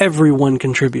 Everyone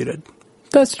contributed."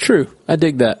 That's true. I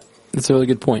dig that. That's a really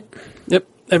good point. Yep.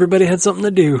 Everybody had something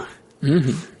to do.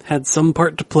 Mm-hmm. Had some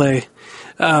part to play.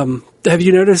 Have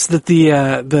you noticed that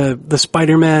the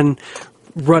Spider-Man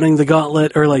running the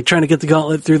gauntlet, or trying to get the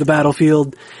gauntlet through the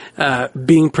battlefield,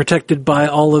 being protected by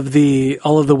all of the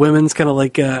women's kind of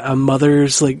like a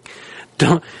mother's,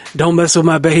 don't mess with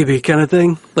my baby kind of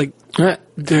thing?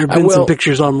 There have been some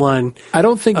pictures online. I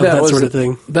don't think that was sort of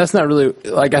thing. That's not really,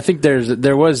 I think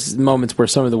there was moments where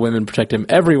some of the women protected him.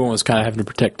 Everyone was kind of having to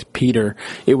protect Peter.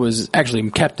 It was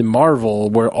actually Captain Marvel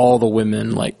where all the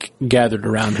women gathered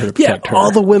around her to protect her.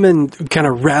 All the women kind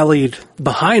of rallied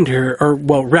behind her,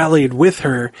 rallied with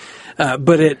her.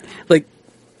 But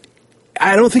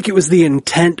I don't think it was the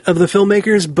intent of the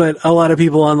filmmakers, but a lot of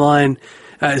people online,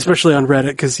 especially on Reddit,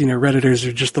 because, Redditors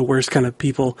are just the worst kind of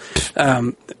people,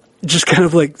 just kind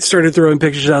of started throwing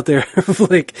pictures out there of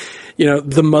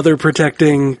the mother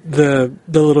protecting the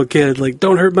little kid,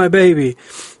 don't hurt my baby.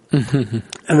 And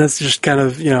that's just kind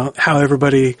of, how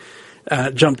everybody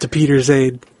jumped to Peter's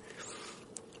aid.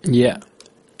 Yeah.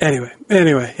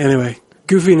 Anyway.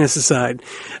 Goofiness aside,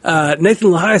 Nathan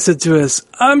Lahai said to us,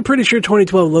 "I'm pretty sure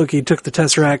 2012 Loki took the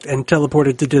Tesseract and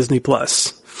teleported to Disney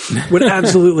Plus. Would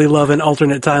absolutely love an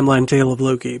alternate timeline tale of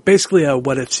Loki. Basically a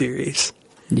what if series."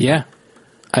 Yeah.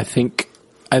 I think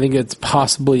it's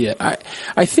possibly it.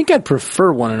 I think I'd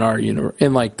prefer one in our universe,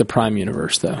 in the Prime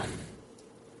universe, though.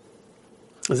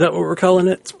 Is that what we're calling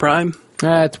it? It's Prime?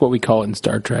 That's what we call it in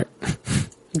Star Trek.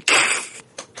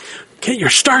 Get your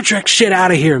Star Trek shit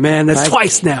out of here, man. That's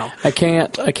twice now. I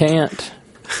can't.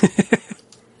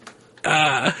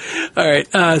 All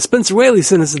right. Spencer Whaley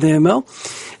sent us an email.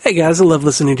 "Hey guys, I love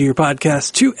listening to your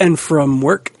podcast to and from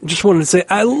work. Just wanted to say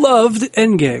I loved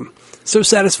Endgame. So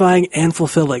satisfying and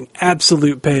fulfilling.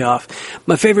 Absolute payoff.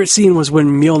 My favorite scene was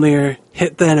when Mjolnir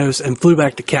hit Thanos and flew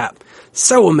back to Cap.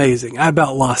 So amazing. I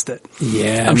about lost it.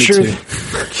 Yeah, I'm me sure. too.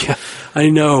 Yeah, I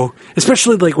know.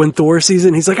 Especially like when Thor sees it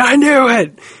and he's like, I knew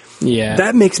it! Yeah.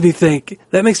 That makes me think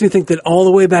that all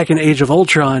the way back in Age of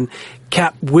Ultron,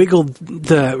 Cap wiggled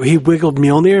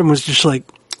Mjolnir and was just like,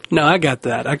 no, I got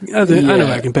that. I know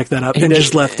I can pick that up, and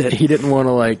just left it. He didn't want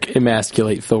to like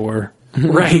emasculate Thor.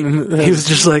 Right. He was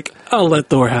just like, I'll let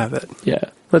Thor have it. Yeah.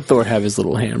 Let Thor have his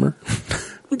little hammer.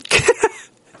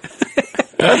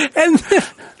 And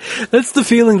that's the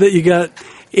feeling that you got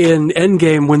in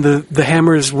Endgame when the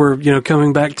hammers were,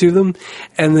 coming back to them,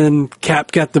 and then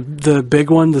Cap got the big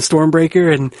one, the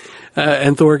Stormbreaker,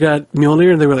 and Thor got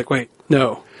Mjolnir, and they were like, wait,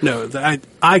 no,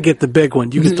 I get the big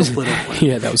one, you get the little one.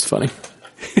 Yeah, that was funny.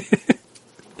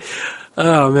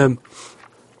 Oh, man.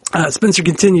 Spencer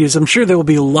continues, I'm sure there will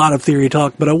be a lot of theory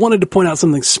talk, but I wanted to point out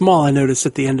something small I noticed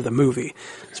at the end of the movie.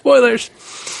 Spoilers!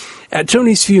 At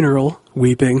Tony's funeral,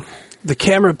 weeping, the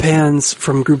camera pans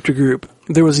from group to group.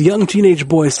 There was a young teenage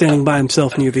boy standing by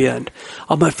himself near the end.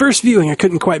 On my first viewing, I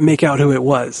couldn't quite make out who it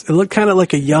was. It looked kind of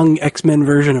like a young X-Men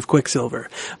version of Quicksilver.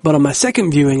 But on my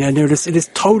second viewing, I noticed it is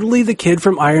totally the kid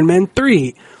from Iron Man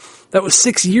 3. That was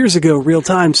 6 years ago, real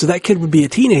time, so that kid would be a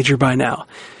teenager by now.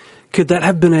 Could that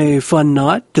have been a fun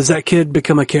nod? Does that kid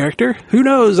become a character? Who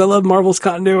knows? I love Marvel's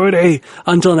continuity.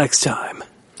 Until next time.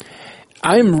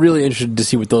 I'm really interested to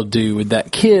see what they'll do with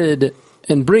that kid,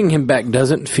 and bringing him back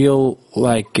doesn't feel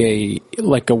like a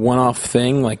one-off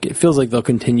thing. Like, it feels like they'll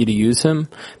continue to use him,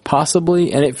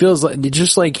 possibly, and it feels like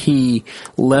just like he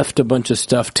left a bunch of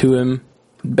stuff to him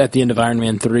at the end of Iron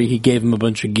Man 3. He gave him a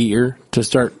bunch of gear to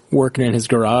start working in his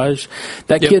garage.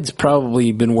 That kid's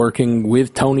probably been working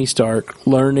with Tony Stark,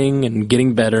 learning and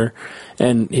getting better,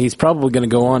 and he's probably going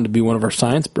to go on to be one of our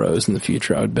science bros in the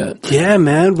future, I would bet. Yeah,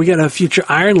 man. We got a future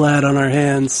Iron Lad on our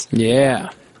hands. Yeah.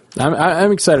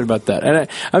 I'm excited about that. And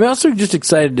I'm also just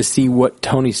excited to see what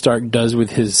Tony Stark does with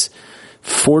his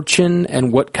fortune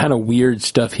and what kind of weird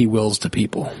stuff he wills to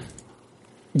people.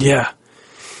 Yeah.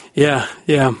 Yeah.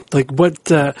 Like what,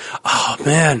 oh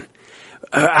man.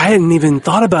 I hadn't even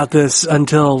thought about this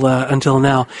until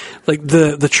now. Like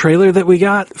the trailer that we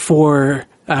got for,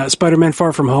 Spider-Man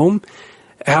Far From Home,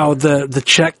 how the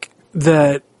check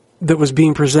that was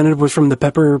being presented was from the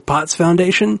Pepper Potts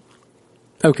Foundation.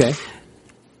 Okay.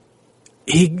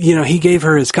 He gave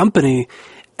her his company,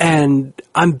 and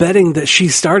I'm betting that she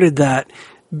started that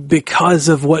because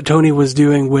of what Tony was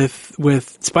doing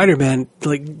with Spider-Man,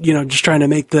 like, just trying to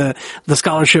make the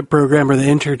scholarship program or the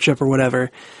internship or whatever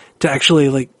to actually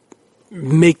like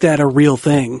make that a real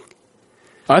thing.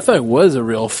 I thought it was a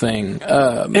real thing.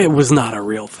 It was not a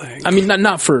real thing. I mean,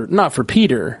 not for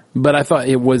Peter, but I thought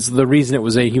it was the reason it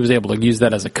was he was able to use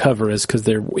that as a cover is because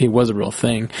he was a real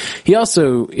thing. He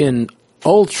also in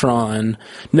in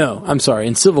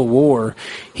Civil War,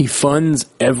 he funds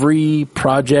every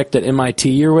project at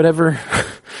MIT or whatever.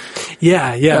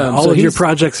 Yeah. All of your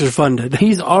projects are funded.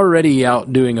 He's already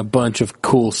out doing a bunch of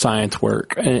cool science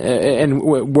work and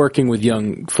working with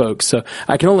young folks. So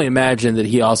I can only imagine that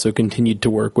he also continued to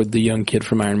work with the young kid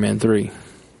from Iron Man 3.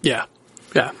 Yeah,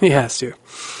 he has to.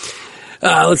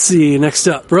 Let's see. Next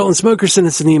up, Roland Smoker sent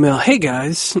us an email. Hey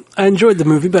guys, I enjoyed the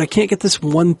movie, but I can't get this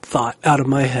one thought out of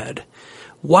my head.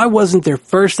 Why wasn't their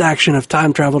first action of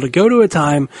time travel to go to a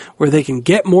time where they can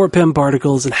get more Pym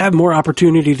particles and have more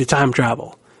opportunity to time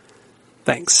travel?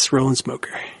 Thanks, Roland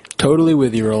Smoker. Totally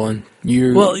with you, Roland.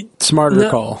 You're smarter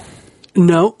call.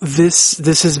 No, this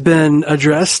has been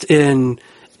addressed in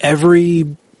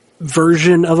every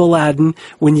version of Aladdin.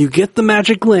 When you get the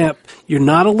magic lamp, you're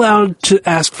not allowed to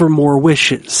ask for more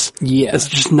wishes. Yeah. That's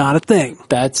just not a thing.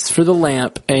 That's for the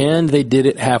lamp, and they did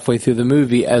it halfway through the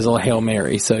movie as a Hail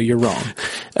Mary, so you're wrong.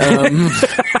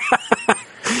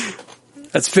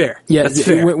 That's fair. Yeah, that's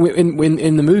fair.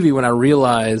 In the movie, when I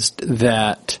realized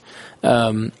that,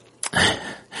 hey,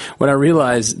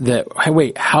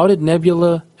 wait, how did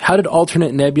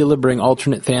alternate Nebula bring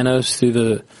alternate Thanos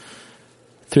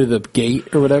through the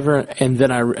gate or whatever? And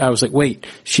then I was like, wait,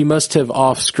 she must have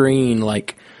off screen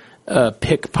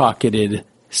pickpocketed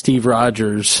Steve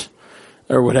Rogers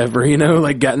or whatever,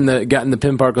 like gotten the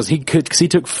Pym particles. He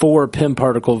took 4 Pym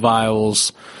particle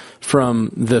vials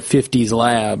from the 50s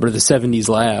lab or the 70s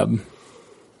lab.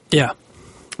 Yeah.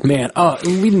 Man,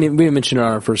 we didn't mention it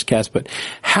on our first cast, but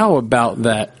how about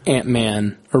that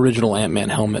original Ant-Man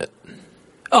helmet?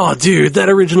 Oh, dude, that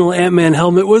original Ant-Man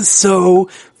helmet was so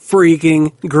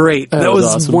freaking great. That was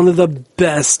awesome. One of the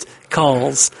best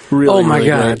calls. Really, oh my really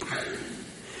God. Great.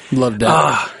 Loved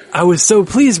that. I was so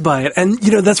pleased by it. And,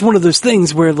 that's one of those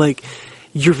things where, like,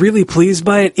 you're really pleased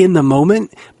by it in the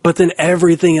moment, but then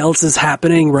everything else is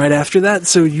happening right after that,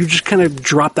 so you just kind of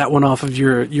drop that one off of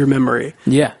your memory.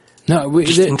 Yeah. No,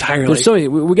 entirely. There's so many,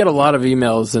 we got a lot of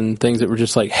emails and things that were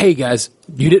just like, hey guys,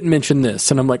 you didn't mention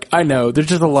this. And I'm like, I know, there's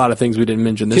just a lot of things we didn't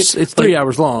mention. It's 3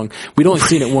 hours long. We'd only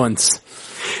seen it once.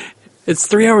 It's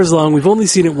 3 hours long. We've only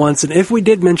seen it once. And if we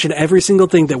did mention every single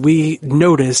thing that we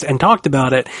noticed and talked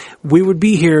about it, we would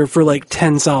be here for like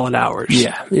 10 solid hours.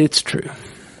 Yeah, it's true.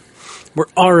 We're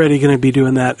already going to be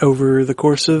doing that over the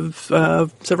course of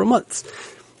several months.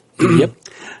 Yep.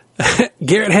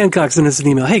 Garrett Hancock sent us an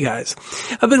email. Hey guys,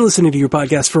 I've been listening to your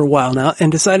podcast for a while now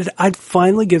and decided I'd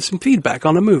finally give some feedback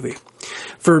on a movie.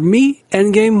 For me,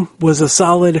 Endgame was a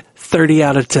solid 30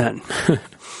 out of 10.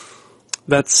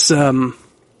 That's a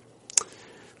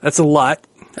lot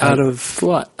out of... a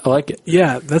lot. I like it.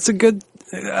 Yeah, that's a good...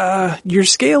 your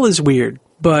scale is weird,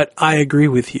 but I agree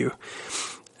with you.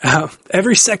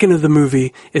 Every second of the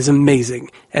movie is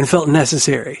amazing and felt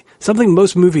necessary, something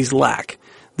most movies lack.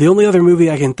 The only other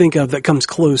movie I can think of that comes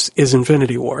close is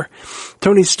Infinity War.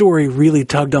 Tony's story really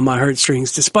tugged on my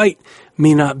heartstrings, despite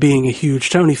me not being a huge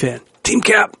Tony fan. Team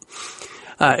Cap!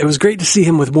 It was great to see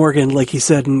him with Morgan, like he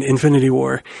said in Infinity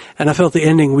War, and I felt the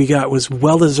ending we got was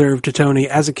well-deserved to Tony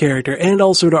as a character and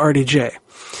also to RDJ.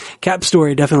 Cap's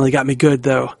story definitely got me good,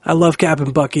 though. I love Cap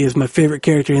and Bucky as my favorite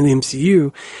character in the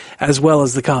MCU, as well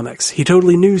as the comics. He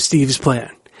totally knew Steve's plan,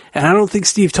 and I don't think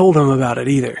Steve told him about it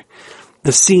either.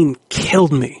 The scene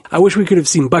killed me. I wish we could have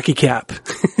seen Bucky Cap,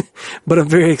 but I'm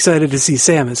very excited to see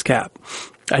Sam as Cap.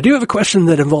 I do have a question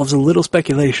that involves a little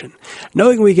speculation.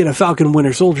 Knowing we get a Falcon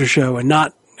Winter Soldier show and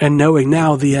knowing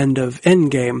now the end of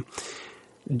Endgame,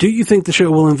 do you think the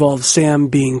show will involve Sam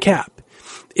being Cap?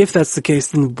 If that's the case,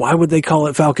 then why would they call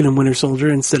it Falcon and Winter Soldier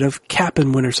instead of Cap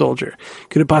and Winter Soldier?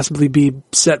 Could it possibly be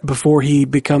set before he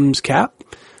becomes Cap?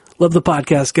 Love the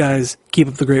podcast, guys. Keep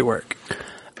up the great work.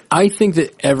 I think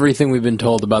that everything we've been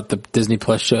told about the Disney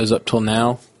Plus shows up till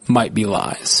now might be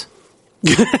lies.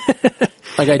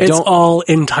 It's all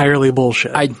entirely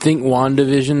bullshit. I think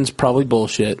WandaVision's probably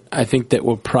bullshit. I think that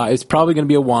it's probably going to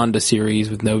be a Wanda series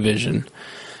with no Vision.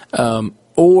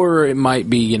 Or it might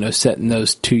be, set in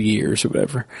those 2 years or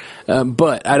whatever.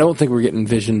 But I don't think we're getting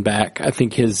Vision back. I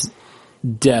think his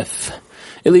death,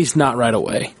 at least not right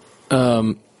away.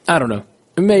 I don't know.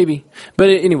 Maybe. But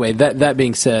anyway, that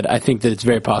being said, I think that it's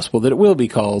very possible that it will be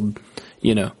called,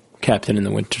 Captain and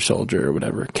the Winter Soldier or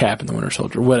whatever. Cap and the Winter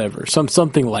Soldier, whatever.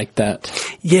 Something like that.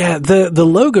 Yeah, the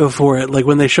logo for it, like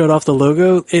when they showed off the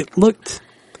logo, it looked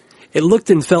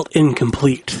and felt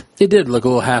incomplete. It did look a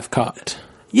little half-cocked.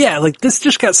 Yeah, like this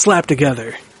just got slapped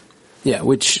together. Yeah,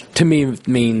 which to me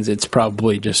means it was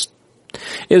probably just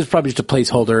a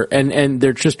placeholder and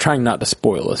they're just trying not to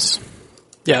spoil us.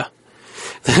 Yeah.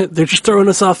 They're just throwing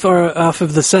us off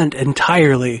of the scent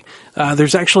entirely.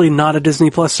 There's actually not a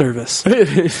Disney Plus service.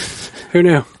 Who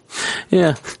knew?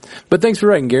 Yeah. But thanks for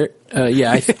writing, Garrett.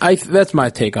 I that's my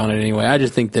take on it anyway. I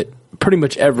just think that pretty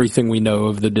much everything we know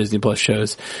of the Disney Plus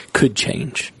shows could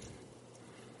change.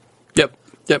 Yep.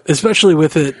 Especially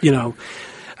with it,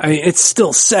 it's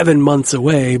still 7 months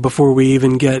away before we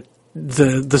even get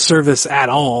the service at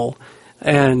all.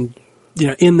 And,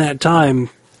 in that time,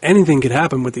 anything could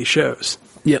happen with these shows.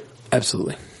 Yep,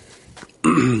 absolutely.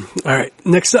 All right.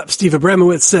 Next up, Steve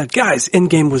Abramowitz said, guys,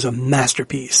 Endgame was a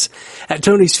masterpiece. At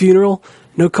Tony's funeral,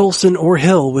 no Coulson or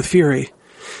Hill with Fury.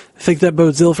 Think that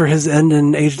bodes ill for his end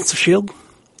in Agents of S.H.I.E.L.D.?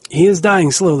 He is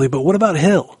dying slowly, but what about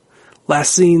Hill?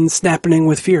 Last seen snapping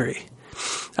with Fury.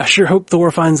 I sure hope Thor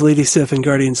finds Lady Sif in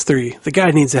Guardians 3. The guy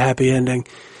needs a happy ending.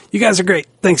 You guys are great.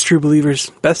 Thanks, true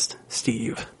believers. Best,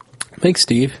 Steve. Thanks,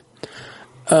 Steve.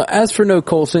 As for no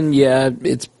Coulson, yeah,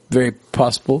 it's very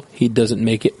possible he doesn't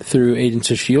make it through Agents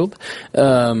of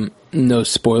S.H.I.E.L.D. No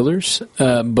spoilers,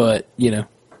 but,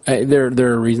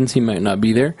 there are reasons he might not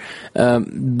be there.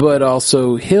 But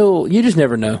also, Hill, you just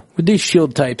never know. With these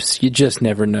S.H.I.E.L.D. types, you just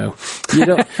never know.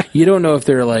 You don't know if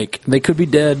they're they could be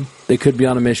dead, they could be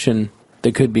on a mission,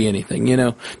 they could be anything,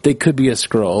 They could be a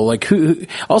Skrull. Who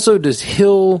also, does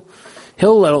Hill, I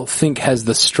don't think, has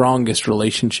the strongest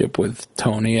relationship with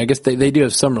Tony. I guess they do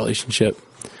have some relationship.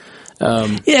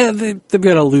 Yeah, they've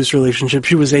got a loose relationship.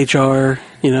 She was HR,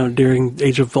 during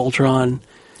Age of Ultron.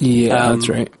 Yeah, that's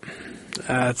right.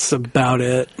 That's about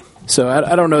it. So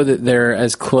I don't know that they're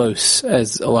as close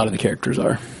as a lot of the characters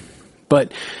are.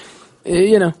 But,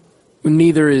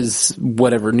 neither is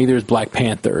Black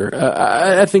Panther.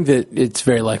 I think that it's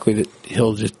very likely that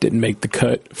Hill just didn't make the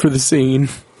cut for the scene.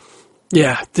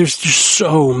 Yeah, there's just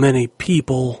so many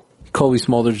people. Colby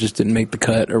Smulders just didn't make the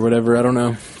cut or whatever. I don't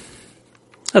know.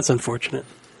 That's unfortunate.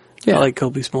 Yeah. I like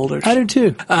Kobe Smulders. I do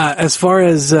too. As far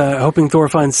as hoping Thor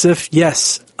finds Sif,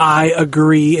 yes, I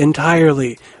agree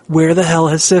entirely. Where the hell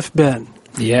has Sif been?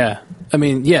 Yeah. I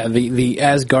mean, yeah, the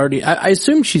Asgardian... I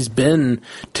assume she's been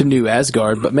to New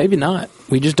Asgard, but maybe not.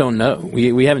 We just don't know.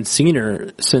 We haven't seen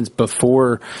her since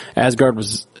before Asgard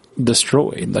was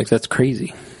destroyed. Like, that's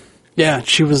crazy. Yeah,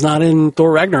 she was not in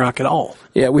Thor Ragnarok at all.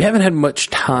 Yeah, we haven't had much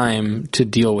time to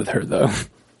deal with her, though,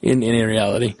 in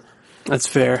reality. That's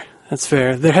fair. That's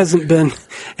fair. There hasn't been...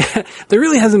 there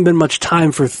really hasn't been much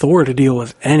time for Thor to deal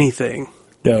with anything.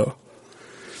 No.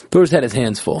 Thor's had his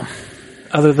hands full.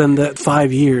 Other than that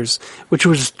 5 years, which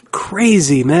was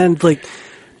crazy, man. Like,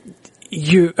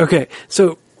 okay,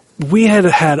 so we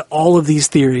had all of these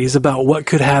theories about what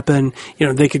could happen. You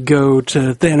know, they could go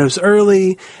to Thanos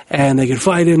early, and they could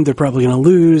fight him, they're probably going to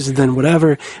lose, and then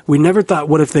whatever. We never thought,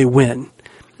 what if they win?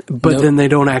 But then they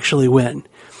don't actually win.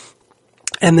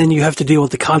 And then you have to deal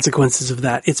with the consequences of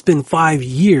that. It's been 5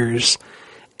 years,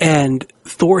 and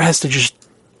Thor has to just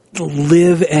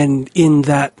live in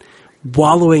that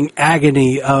wallowing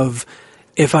agony of,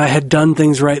 if I had done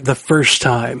things right the first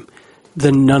time,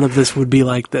 then none of this would be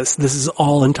like this. This is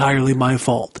all entirely my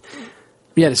fault.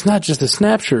 Yeah, it's not just the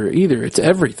Snapshot either. It's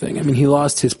everything. I mean, he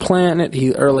lost his planet.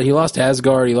 He lost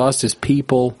Asgard. He lost his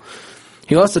people.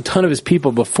 He lost a ton of his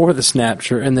people before the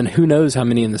Snapshot, and then who knows how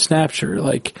many in the Snapshot.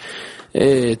 Like,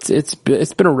 it's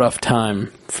been a rough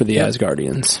time for the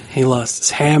Asgardians. He lost his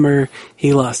hammer.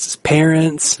 He lost his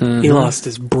parents. Mm-hmm. He lost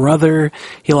his brother.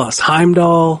 He lost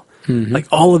Heimdall. Mm-hmm. Like,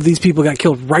 all of these people got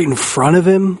killed right in front of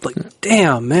him. Like,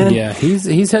 damn, man. Yeah,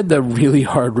 he's had the really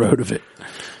hard road of it.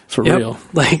 For real.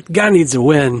 Like, guy needs a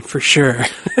win, for sure.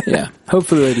 Yeah.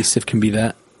 Hopefully Lady Sif can be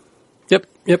that. Yep.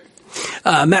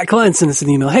 Matt Klein sent us an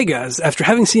email. Hey guys, after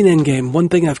having seen Endgame, one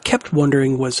thing I've kept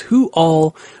wondering was who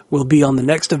all will be on the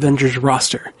next Avengers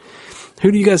roster.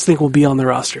 Who do you guys think will be on the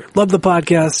roster? Love the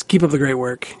podcast. Keep up the great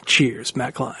work. Cheers,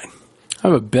 Matt Klein. I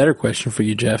have a better question for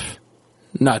you, Jeff.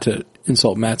 Not to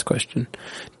insult Matt's question.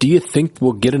 Do you think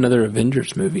we'll get another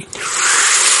Avengers movie?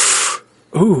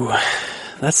 Ooh,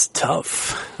 that's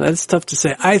tough. That's tough to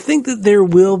say. I think that there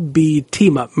will be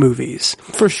team-up movies.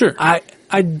 For sure.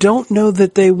 I don't know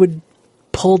that they would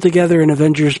pull together an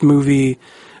Avengers movie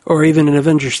or even an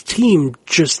Avengers team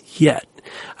just yet.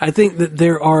 I think that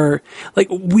there are, like,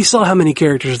 we saw how many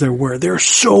characters there were. There are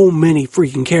so many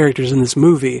freaking characters in this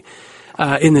movie,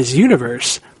 in this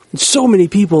universe. So many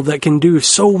people that can do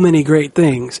so many great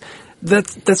things.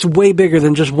 That's way bigger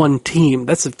than just one team.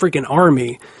 That's a freaking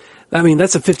army. I mean,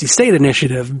 that's a 50-state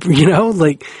initiative, you know?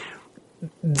 Like,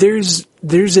 there's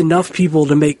enough people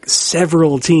to make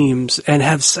several teams and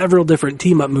have several different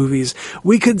team-up movies.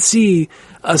 We could see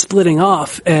a splitting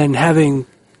off and having,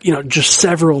 you know, just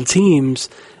several teams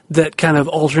that kind of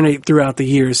alternate throughout the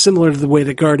years, similar to the way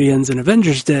that Guardians and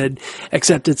Avengers did,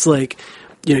 except it's like,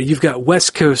 you know, you've got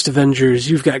West Coast Avengers,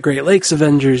 you've got Great Lakes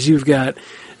Avengers, you've got,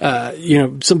 you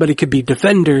know, somebody could be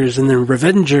Defenders and then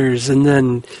Revengers and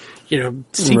then, you know,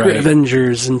 Secret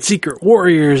Avengers and Secret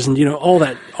Warriors and, you know,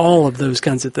 all of those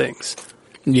kinds of things.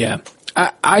 Yeah.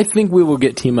 I think we will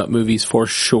get team-up movies for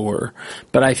sure,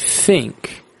 but I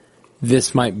think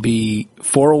this might be,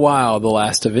 for a while, the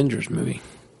last Avengers movie.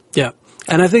 Yeah.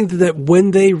 And I think that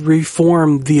when they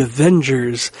reform the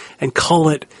Avengers and call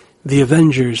it the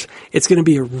Avengers, it's going to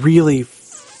be a really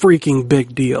freaking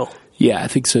big deal. Yeah, I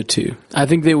think so too. I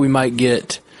think that we might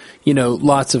get, you know,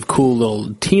 lots of cool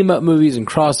little team-up movies and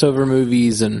crossover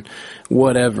movies and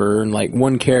whatever, and like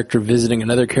one character visiting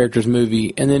another character's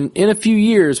movie. And then in a few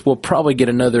years, we'll probably get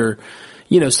another,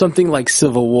 you know, something like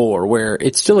Civil War, where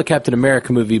it's still a Captain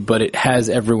America movie, but it has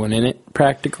everyone in it,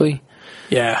 practically.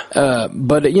 Yeah.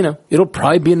 But, you know, it'll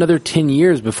probably be another 10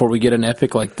 years before we get an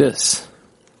epic like this.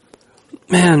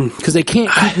 Man. Because they can't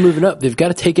keep moving up. They've got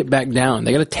to take it back down.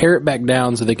 They got to tear it back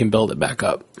down so they can build it back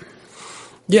up.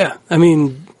 Yeah. I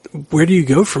mean, where do you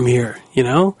go from here, you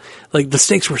know? Like, the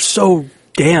stakes were so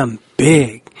damn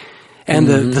big. And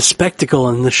the spectacle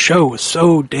and the show was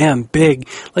so damn big.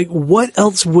 Like, what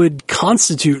else would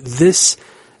constitute this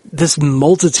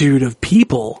multitude of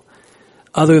people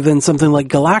other than something like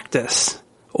Galactus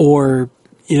or,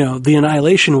 you know, the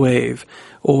Annihilation Wave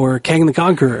or Kang the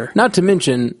Conqueror? Not to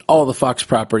mention, all the Fox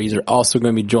properties are also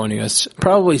going to be joining us,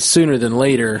 probably sooner than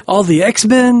later. All the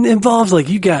X-Men involved, like,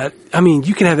 you can have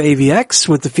AVX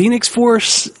with the Phoenix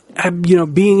Force, you know,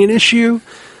 being an issue.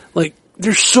 Like,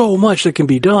 there's so much that can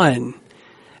be done.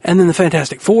 And then the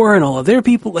Fantastic Four and all of their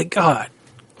people, like, God.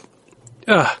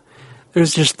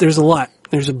 There's a lot.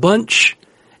 There's a bunch,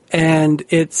 and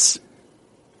it's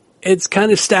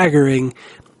kind of staggering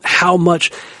how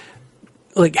much,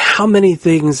 like, how many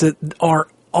things that are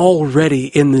already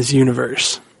in this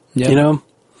universe. Yep. You know?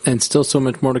 And still so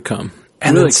much more to come.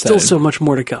 And Really there's still excited. so much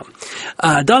more to come.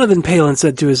 Donovan Palin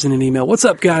said to us in an email, "What's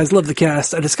up, guys? Love the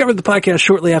cast. I discovered the podcast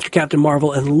shortly after Captain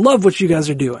Marvel and love what you guys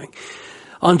are doing.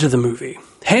 On to the movie.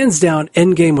 Hands down,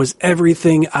 Endgame was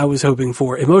everything I was hoping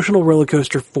for. Emotional roller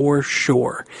coaster for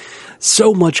sure.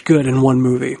 So much good in one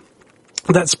movie.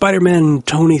 That Spider-Man and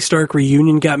Tony Stark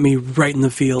reunion got me right in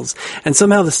the feels. And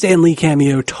somehow the Stan Lee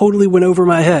cameo totally went over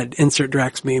my head. Insert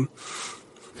Drax meme.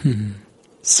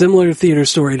 Similar theater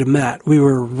story to Matt. We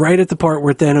were right at the part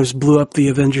where Thanos blew up the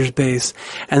Avengers base,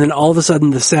 and then all of a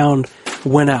sudden the sound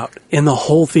went out in the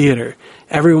whole theater.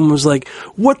 Everyone was like,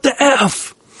 what the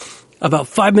F? About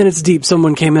 5 minutes deep,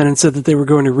 someone came in and said that they were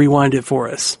going to rewind it for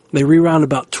us. They rewound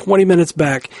about 20 minutes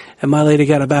back, and my lady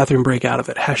got a bathroom break out of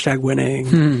it. Hashtag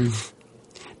winning.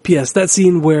 P.S. That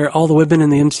scene where all the women in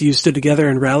the MCU stood together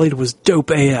and rallied was dope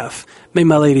AF. Made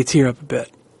my lady tear up a bit.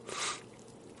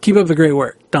 Keep up the great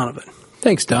work, Donovan."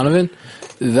 Thanks, Donovan.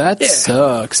 That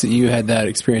sucks that you had that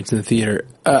experience in the theater.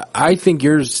 I think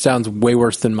yours sounds way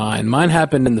worse than mine. Mine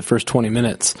happened in the first 20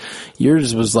 minutes.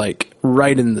 Yours was like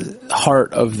right in the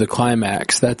heart of the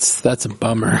climax. That's a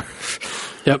bummer.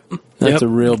 Yep. That's a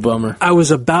real bummer. I was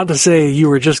about to say you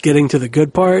were just getting to the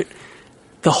good part.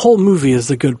 The whole movie is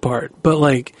the good part, but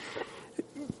like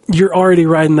you're already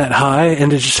riding that high, and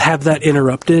to just have that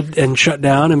interrupted and shut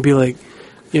down and be like,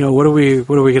 you know, what are we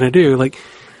going to do? Like,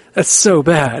 that's so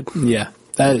bad. Yeah,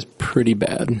 that is pretty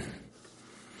bad.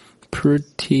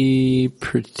 Pretty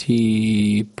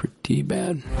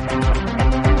bad.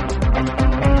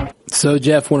 So,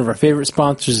 Jeff, one of our favorite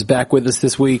sponsors is back with us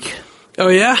this week. Oh,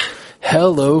 yeah?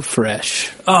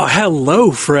 HelloFresh. Oh,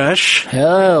 Hello Fresh.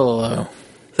 Hello.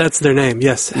 That's their name,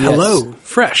 yes. Hello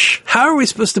Fresh. How are we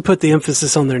supposed to put the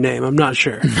emphasis on their name? I'm not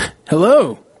sure.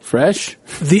 Hello, Fresh.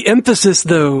 The emphasis,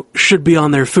 though, should be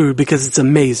on their food because it's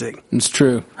amazing. It's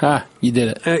true. Ha, you did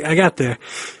it. I got there.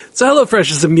 So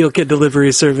HelloFresh is a meal kit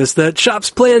delivery service that shops,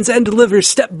 plans, and delivers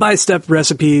step-by-step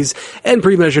recipes and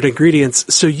pre-measured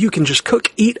ingredients so you can just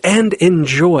cook, eat, and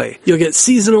enjoy. You'll get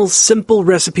seasonal, simple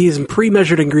recipes and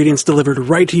pre-measured ingredients delivered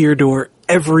right to your door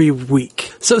every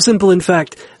week. So simple, in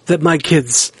fact, that my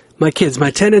 10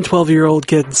 and 12-year-old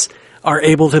kids are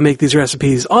able to make these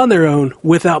recipes on their own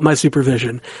without my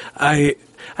supervision.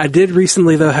 I did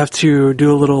recently, though, have to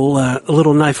do a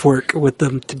little knife work with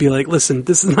them to be like, listen,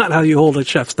 this is not how you hold a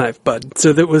chef's knife, bud. So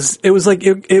it was like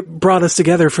it brought us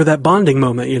together for that bonding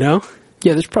moment, you know?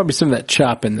 Yeah, there's probably some of that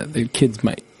chopping that the kids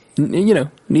might, need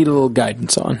a little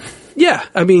guidance on. Yeah,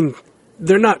 I mean,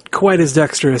 they're not quite as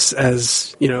dexterous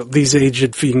as, these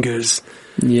aged fingers.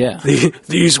 Yeah.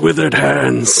 These withered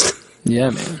hands.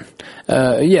 Yeah, man.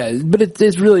 But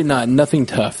it's really nothing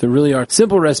tough. There really are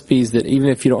simple recipes that even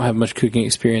if you don't have much cooking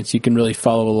experience, you can really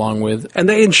follow along with. And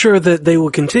they ensure that they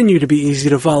will continue to be easy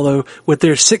to follow with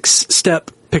their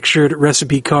 6-step pictured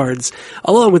recipe cards,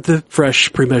 along with the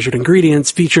fresh pre-measured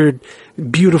ingredients featured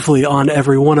beautifully on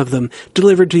every one of them,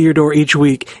 delivered to your door each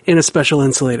week in a special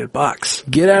insulated box.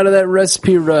 Get out of that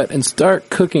recipe rut and start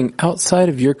cooking outside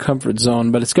of your comfort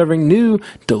zone by discovering new,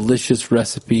 delicious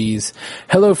recipes.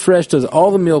 HelloFresh does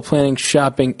all the meal planning,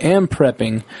 shopping, and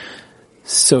prepping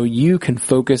so you can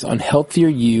focus on healthier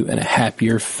you and a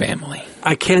happier family.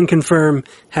 I can confirm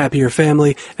happier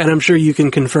family, and I'm sure you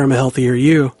can confirm a healthier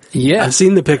you. Yeah. I've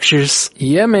seen the pictures.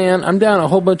 Yeah, man. I'm down a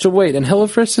whole bunch of weight, and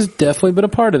HelloFresh has definitely been a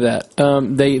part of that.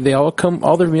 They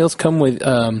all their meals come with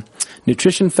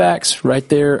nutrition facts right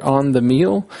there on the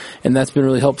meal, and that's been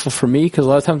really helpful for me because a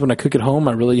lot of times when I cook at home,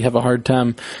 I really have a hard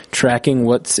time tracking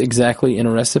what's exactly in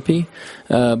a recipe.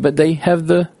 But they have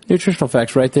the nutritional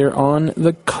facts right there on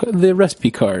the recipe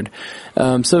card.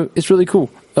 So it's really cool.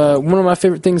 One of my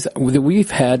favorite things that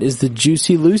we've had is the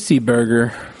Juicy Lucy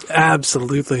burger.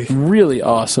 Absolutely. Really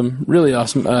awesome. Really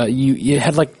awesome. You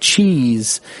had like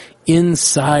cheese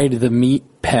inside the meat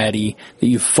patty that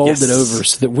you folded over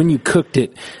so that when you cooked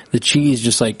it, the cheese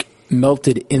just like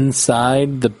melted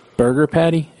inside the burger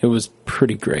patty. It was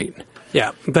pretty great.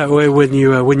 Yeah. That way when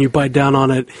you bite down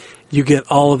on it, you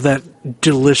get all of that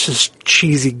delicious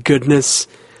cheesy goodness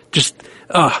just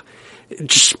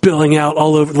spilling out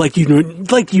all over like you want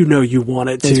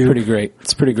it to. It's pretty great.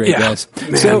 It's pretty great, guys.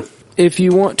 Man. So if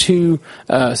you want to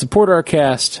support our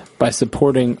cast by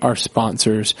supporting our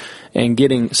sponsors and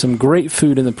getting some great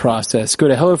food in the process, go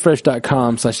to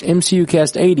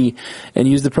HelloFresh.com/MCUcast80 and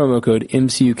use the promo code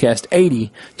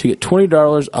MCUcast80 to get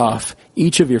 $20 off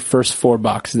each of your first 4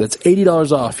 boxes. That's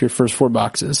 $80 off your first 4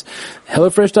 boxes.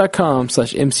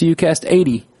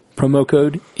 HelloFresh.com/MCUcast80, promo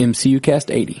code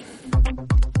MCUcast80.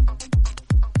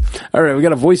 All right, we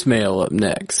got a voicemail up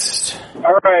next.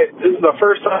 All right, this is the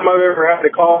first time I've ever had to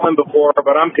call in before,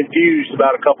 but I'm confused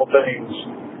about a couple things.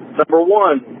 Number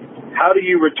one, how do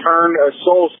you return a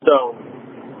soul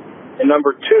stone? And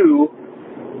number two,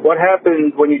 what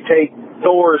happens when you take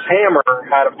Thor's hammer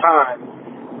out of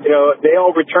time? You know, they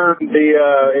all returned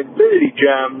the Infinity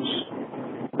Gems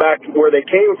back where they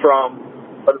came from,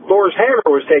 but Thor's hammer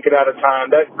was taken out of time.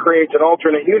 That creates an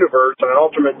alternate universe and an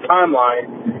alternate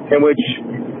timeline in which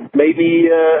maybe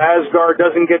Asgard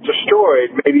doesn't get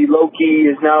destroyed. Maybe Loki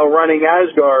is now running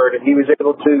Asgard, and he was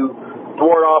able to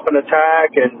thwart off an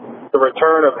attack and the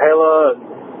return of Hela and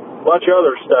a bunch of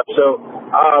other stuff. So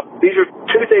these are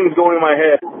two things going in my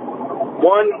head.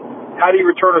 One, how do you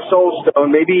return a soul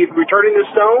stone? Maybe returning the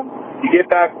stone, you get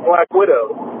back Black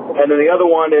Widow. And then the other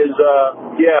one is,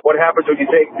 what happens when you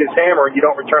take this hammer and you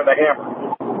don't return the hammer?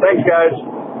 Thanks, guys.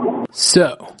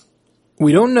 So,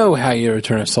 we don't know how you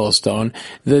return a soul stone.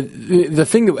 The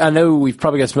thing that I know we've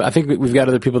probably got I think we've got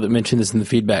other people that mentioned this in the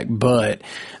feedback, but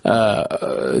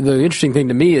the interesting thing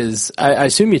to me is I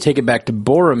assume you take it back to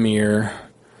Boromir.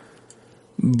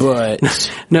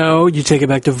 But no, you take it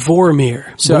back to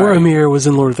Vormir. Sorry. Boromir was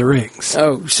in Lord of the Rings.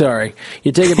 Oh, sorry.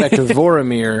 You take it back to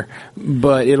Vormir,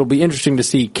 but it'll be interesting to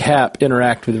see Cap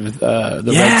interact with the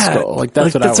Red Skull. Like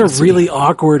that's what I want to see. That's a really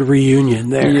awkward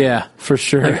reunion there. Yeah, for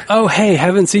sure. Like, oh, hey,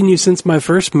 haven't seen you since my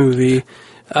first movie.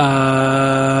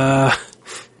 I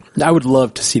would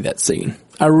love to see that scene.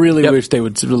 I really wish they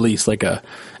would release like a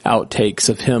outtakes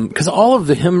of him, because all of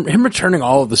him returning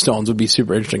all of the stones would be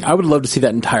super interesting. I would love to see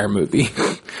that entire movie.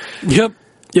 Yep.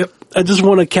 I just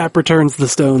want a Cap Returns the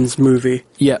Stones movie.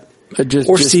 Yep.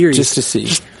 Series. Just to see.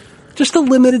 Just a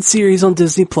limited series on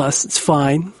Disney Plus. It's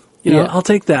fine. You know, I'll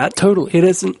take that. Totally.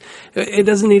 It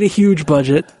doesn't need a huge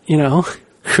budget, you know.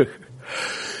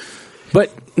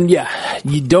 But yeah,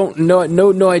 you don't know,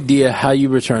 no idea how you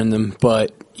return them,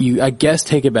 but you, I guess,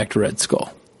 take it back to Red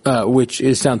Skull, which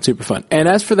sounds super fun. And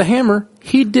as for the hammer,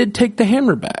 he did take the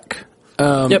hammer back.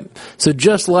 So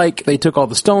just like they took all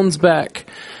the stones back,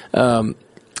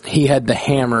 he had the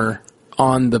hammer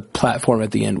on the platform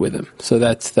at the end with him. So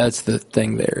that's the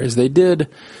thing there, is they did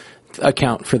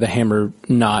account for the hammer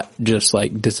not just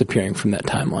like disappearing from that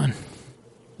timeline.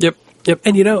 Yep.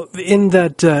 And you know, in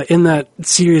that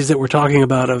series that we're talking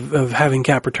about of having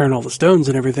Cap return all the stones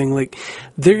and everything, like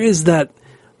there is that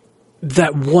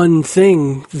one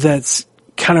thing that's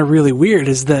kind of really weird,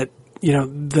 is that, you know,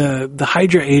 the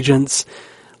Hydra agents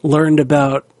learned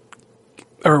about,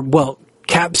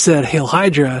 Cap said Hail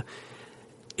Hydra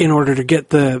in order to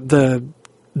get the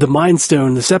Mind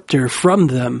Stone, the scepter, from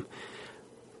them.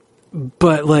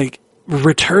 But like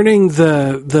returning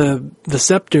the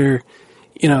scepter,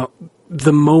 you know,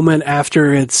 the moment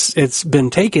after it's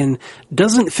been taken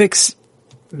doesn't fix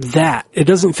that. It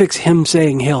doesn't fix him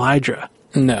saying Hail Hydra.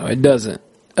 No, it doesn't.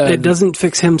 It doesn't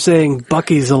fix him saying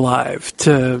Bucky's alive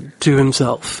to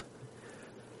himself.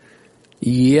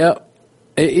 Yep.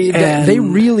 They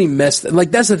really messed.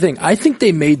 Like, that's the thing. I think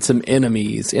they made some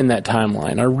enemies in that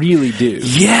timeline. I really do.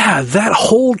 Yeah, that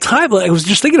whole timeline. I was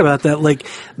just thinking about that. Like,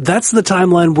 that's the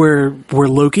timeline where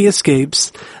Loki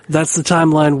escapes. That's the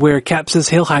timeline where Cap says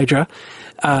Hail Hydra.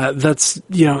 That's,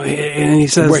 you know, and he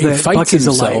says that Bucky's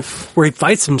alive. Where he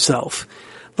fights himself.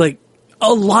 Like,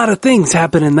 a lot of things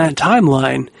happen in that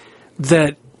timeline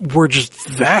that were just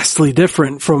vastly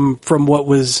different from what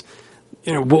was,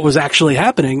 you know, what was actually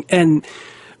happening. And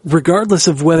regardless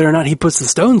of whether or not he puts the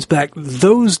stones back,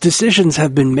 those decisions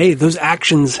have been made. Those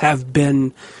actions have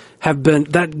been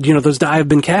that, you know, those die have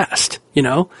been cast, you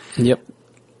know? Yep.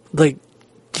 Like,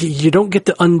 you don't get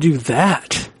to undo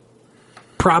that.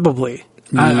 Probably.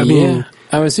 I mean,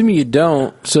 I'm assuming you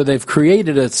don't. So they've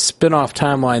created a spin-off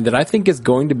timeline that I think is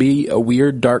going to be a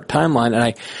weird, dark timeline.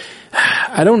 And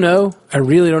I don't know. I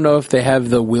really don't know if they have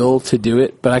the will to do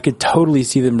it, but I could totally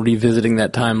see them revisiting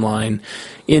that timeline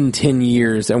in 10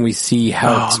 years, and we see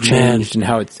how it's changed and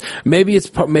how it's maybe it's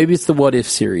the What If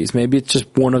series. Maybe it's just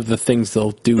one of the things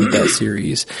they'll do with that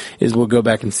series is we'll go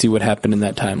back and see what happened in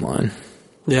that timeline.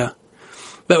 Yeah.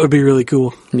 That would be really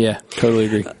cool. Yeah, totally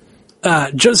agree.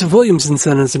 Joseph Williamson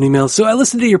sent us an email. So I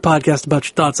listened to your podcast about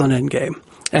your thoughts on Endgame.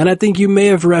 And I think you may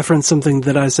have referenced something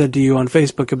that I said to you on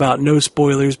Facebook about no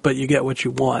spoilers, but you get what you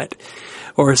want.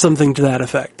 Or something to that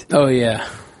effect. Oh, yeah.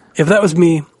 If that was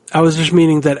me, I was just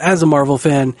meaning that as a Marvel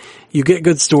fan, you get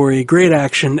good story, great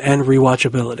action, and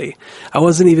rewatchability. I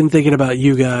wasn't even thinking about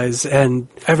you guys and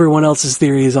everyone else's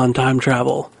theories on time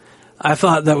travel. I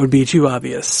thought that would be too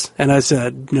obvious, and I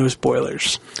said no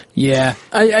spoilers. Yeah,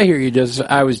 I hear you, Joseph.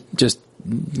 I was just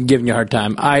giving you a hard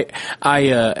time.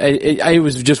 It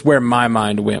was just where my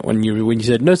mind went when you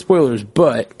said no spoilers,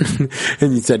 but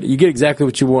and you said you get exactly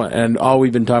what you want, and all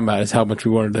we've been talking about is how much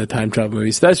we wanted a time travel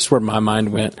movie. So that's just where my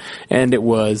mind went, and it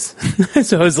was.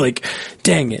 So I was like,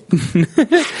 dang it.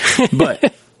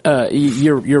 But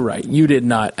you're right. You did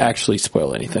not actually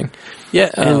spoil anything. Yeah,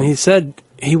 and he said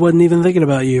he wasn't even thinking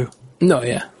about you. No,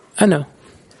 yeah, I know.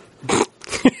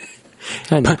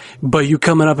 I know. But you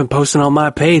coming up and posting on my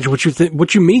page, what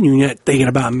you mean you're not thinking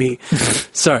about me?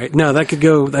 Sorry. No, that could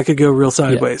go real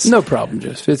sideways. Yeah, no problem,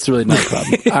 Joseph. It's really not a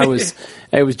problem.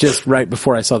 It was just right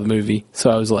before I saw the movie, so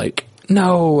I was like,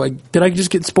 no, did I just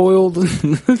get spoiled?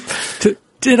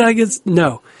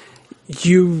 No.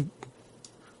 You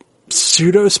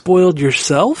pseudo spoiled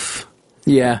yourself?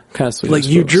 Yeah, kind of like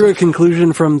you drew a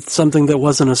conclusion from something that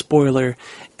wasn't a spoiler,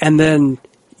 and then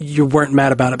you weren't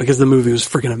mad about it because the movie was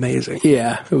freaking amazing.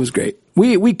 Yeah, it was great.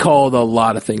 We called a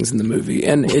lot of things in the movie,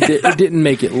 and it didn't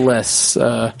make it less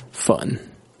fun.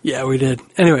 Yeah, we did.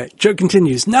 Anyway, Joe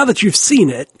continues. Now that you've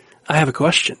seen it, I have a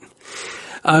question.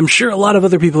 I'm sure a lot of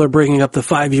other people are bringing up the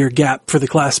 5-year gap for the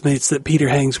classmates that Peter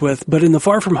hangs with, but in the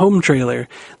Far From Home trailer,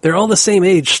 they're all the same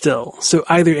age still. So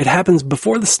either it happens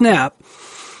before the snap,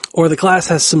 or the class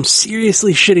has some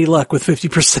seriously shitty luck with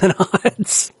 50%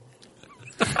 odds.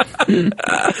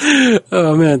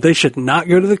 Oh man, they should not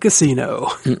go to the casino.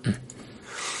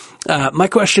 My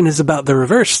question is about the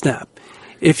reverse snap.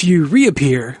 If you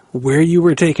reappear where you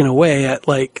were taken away at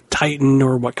like Titan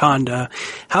or Wakanda,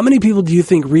 how many people do you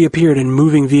think reappeared in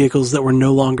moving vehicles that were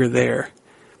no longer there?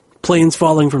 Planes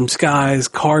falling from skies,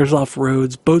 cars off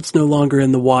roads, boats no longer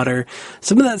in the water.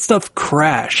 Some of that stuff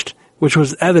crashed, which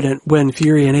was evident when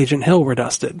Fury and Agent Hill were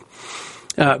dusted.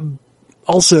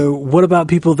 Also, what about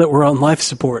people that were on life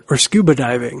support or scuba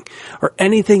diving or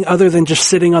anything other than just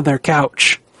sitting on their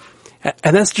couch?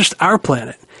 And that's just our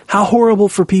planet. How horrible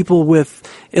for people with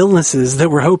illnesses that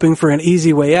were hoping for an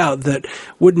easy way out that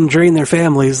wouldn't drain their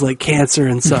families like cancer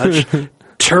and such.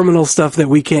 Terminal stuff that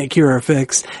we can't cure or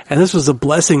fix. And this was a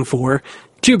blessing for.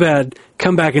 Too bad.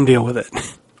 Come back and deal with it.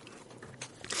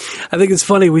 I think it's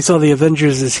funny we saw the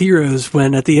Avengers as heroes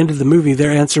when at the end of the movie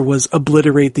their answer was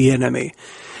obliterate the enemy.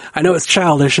 I know it's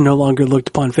childish and no longer looked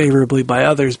upon favorably by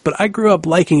others, but I grew up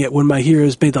liking it when my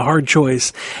heroes made the hard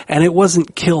choice, and it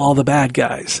wasn't kill all the bad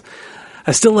guys.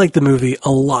 I still like the movie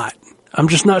a lot. I'm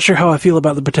just not sure how I feel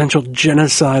about the potential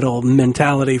genocidal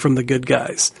mentality from the good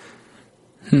guys.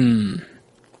 I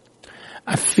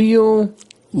feel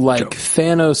like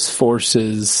Thanos'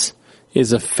 forces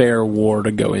is a fair war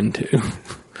to go into.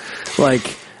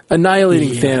 Like, annihilating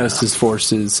Thanos'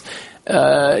 forces,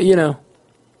 I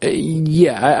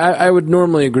would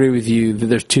normally agree with you that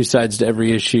there's two sides to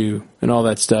every issue and all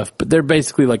that stuff, but they're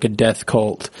basically like a death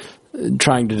cult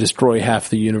trying to destroy half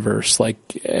the universe. Like,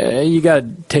 you gotta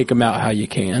take them out how you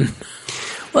can.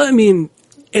 Well, I mean,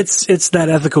 it's that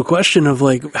ethical question of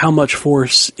like how much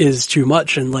force is too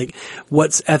much and like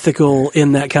what's ethical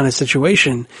in that kind of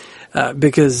situation,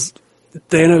 because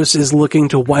Thanos is looking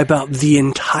to wipe out the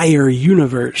entire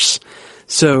universe.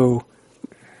 So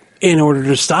in order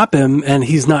to stop him, and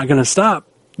he's not going to stop,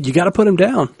 you got to put him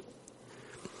down.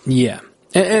 Yeah.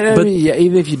 And I mean, yeah,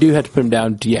 even if you do have to put him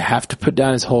down, do you have to put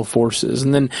down his whole forces?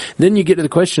 And then you get to the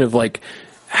question of like,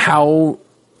 how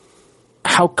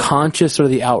conscious are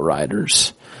the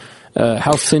Outriders?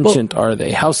 How sentient are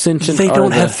they? How sentient they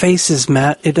don't have faces,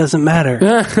 Matt. It doesn't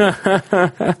matter.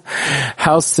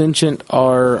 How sentient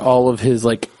are all of his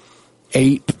like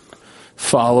ape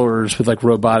followers with like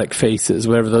robotic faces,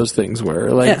 whatever those things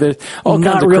were? Like, there's all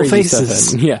kinds of real crazy faces.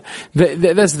 stuff. Yeah,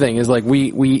 that's the thing is like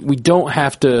we don't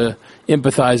have to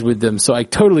empathize with them. So I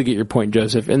totally get your point,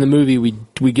 Joseph. In the movie, we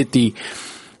get the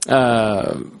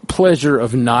pleasure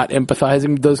of not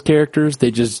empathizing with those characters.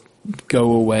 They just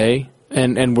go away.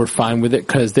 And we're fine with it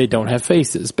because they don't have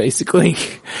faces, basically.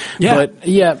 Yeah. But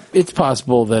yeah, it's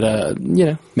possible that,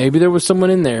 maybe there was someone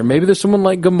in there. Maybe there's someone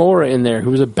like Gamora in there who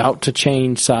was about to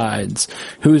change sides,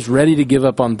 who's ready to give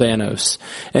up on Thanos.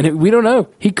 And we don't know.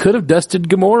 He could have dusted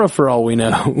Gamora for all we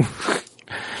know.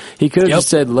 He could have just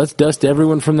said, let's dust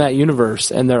everyone from that universe,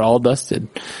 and they're all dusted.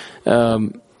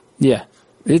 Yeah.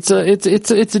 It's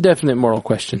a definite moral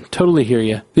question. Totally hear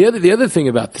you. The other thing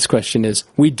about this question is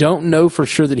we don't know for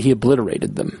sure that he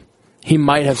obliterated them. He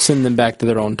might have sent them back to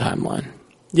their own timeline.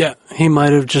 Yeah, he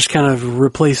might have just kind of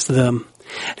replaced them.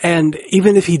 And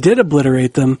even if he did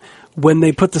obliterate them, when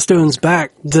they put the stones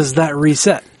back, does that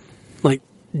reset? Like,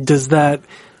 does that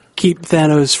keep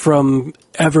Thanos from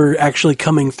ever actually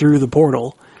coming through the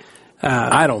portal?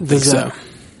 I don't think so.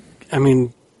 I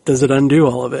mean, does it undo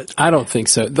all of it? I don't think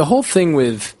so. The whole thing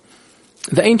with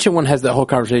The Ancient One has that whole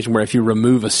conversation where if you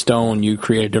remove a stone, you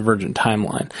create a divergent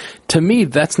timeline. To me,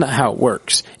 that's not how it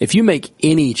works. If you make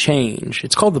any change,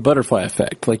 it's called the butterfly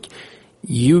effect. Like,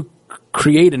 you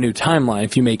create a new timeline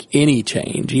if you make any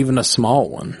change, even a small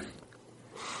one.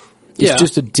 It's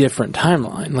just a different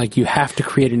timeline. Like, you have to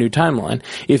create a new timeline.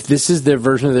 If this is their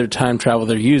version of their time travel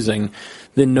they're using,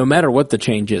 then no matter what the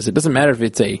change is, it doesn't matter if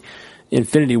it's a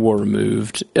Infinity War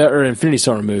removed, or Infinity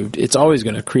Stone removed, it's always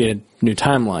going to create a new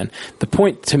timeline. The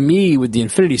point to me with the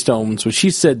Infinity Stones was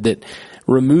she said that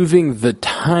removing the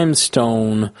Time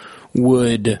Stone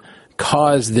would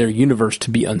cause their universe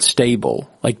to be unstable.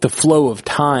 Like, the flow of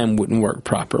time wouldn't work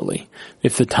properly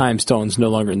if the Time Stone's no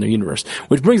longer in their universe.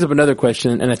 Which brings up another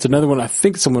question, and it's another one I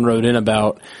think someone wrote in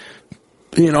about.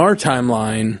 In our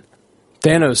timeline,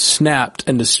 Thanos snapped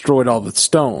and destroyed all the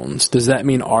stones. Does that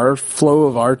mean our flow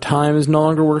of our time is no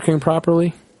longer working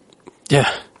properly?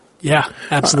 Yeah,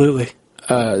 absolutely.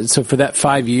 So for that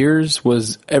 5 years,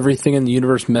 was everything in the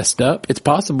universe messed up? It's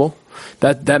possible.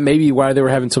 That may be why they were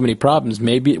having so many problems.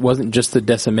 Maybe it wasn't just the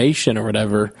decimation or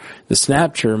whatever, the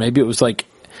snapture. Maybe it was like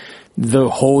the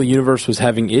whole universe was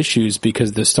having issues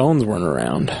because the stones weren't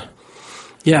around.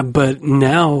 Yeah, but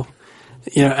now,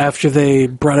 after they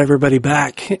brought everybody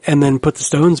back and then put the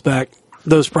stones back,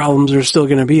 those problems are still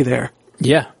going to be there.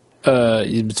 Yeah.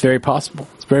 It's very possible.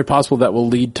 It's very possible that will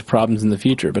lead to problems in the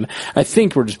future, but I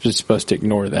think we're just supposed to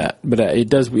ignore that. But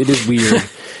it is weird.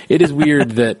 It is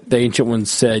weird that the Ancient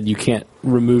Ones said you can't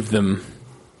remove them,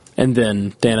 and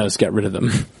then Thanos got rid of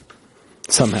them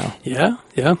somehow. Yeah.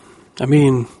 I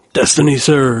mean, destiny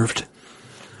served.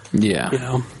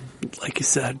 Yeah. Like you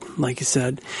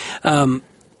said.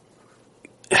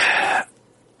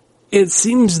 It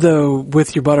seems, though,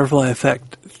 with your butterfly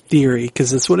effect theory,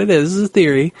 because that's what it is, it's a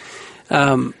theory,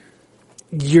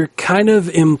 you're kind of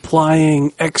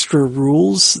implying extra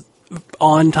rules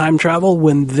on time travel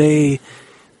when they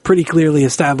pretty clearly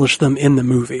established them in the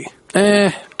movie.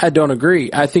 I don't agree.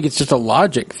 I think it's just a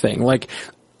logic thing. Like,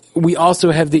 we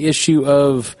also have the issue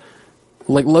of,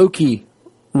 like, Loki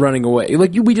running away.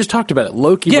 Like, we just talked about it.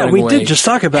 Loki running away. Yeah, we did just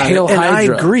talk about Hail it, and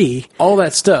Hydra, I agree. All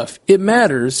that stuff. It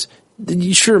matters.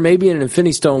 Sure, maybe an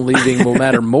Infinity Stone leaving will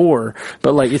matter more,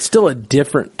 but, like, it's still a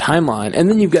different timeline. And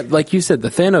then you've got, like you said, the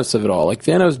Thanos of it all. Like,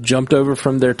 Thanos jumped over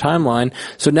from their timeline,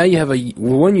 so now you have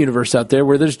one universe out there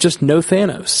where there's just no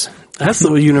Thanos. That's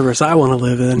the universe I want to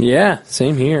live in. Yeah,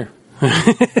 same here.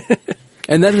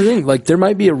 And that's the thing. Like, there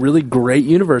might be a really great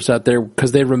universe out there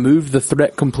because they removed the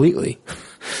threat completely.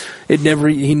 He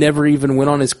never even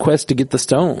went on his quest to get the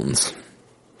stones.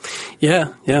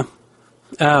 Yeah.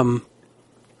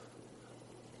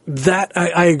 That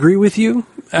I agree with you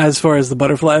as far as the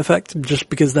butterfly effect, just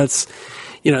because that's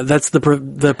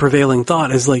the prevailing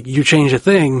thought is, like, you change a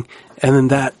thing and then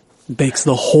that makes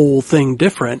the whole thing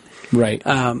different. Right.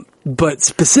 But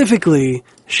specifically,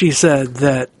 she said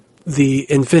that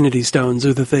the Infinity Stones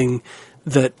are the thing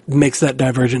that makes that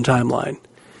divergent timeline.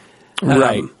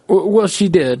 Right. Well, she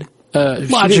did.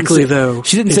 Logically, though,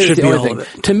 she didn't say it's the only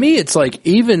thing. To me, it's like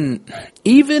even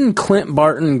Clint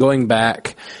Barton going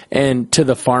back and to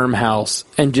the farmhouse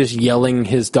and just yelling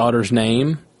his daughter's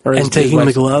name and taking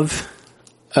the glove.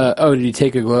 Did he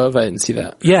take a glove? I didn't see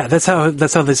that. Yeah, that's how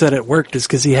they said it worked, is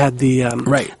because he had the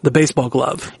the baseball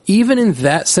glove. Even in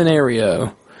that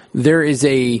scenario, there is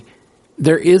a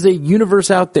universe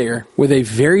out there with a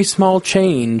very small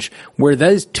change where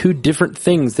that is two different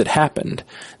things that happened.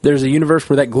 There's a universe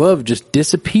where that glove just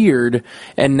disappeared,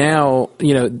 and now,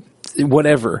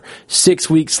 whatever, 6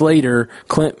 weeks later,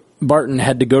 Clint Barton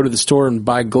had to go to the store and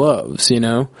buy gloves,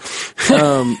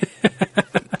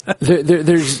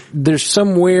 there's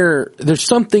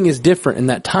something is different in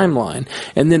that timeline.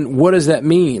 And then what does that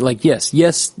mean? Like,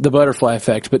 yes, the butterfly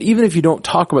effect, but even if you don't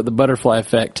talk about the butterfly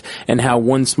effect and how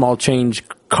one small change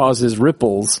causes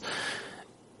ripples,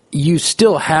 you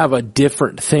still have a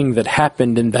different thing that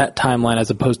happened in that timeline as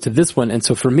opposed to this one. And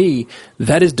so for me,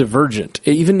 that is divergent.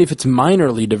 Even if it's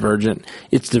minorly divergent,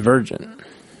 it's divergent.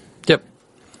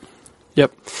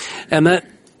 Yep. And that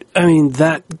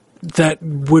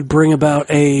would bring about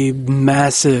a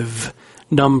massive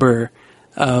number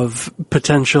of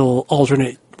potential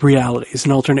alternate realities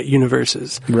and alternate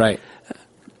universes. Right.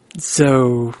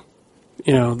 So,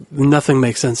 nothing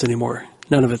makes sense anymore.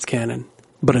 None of it's canon,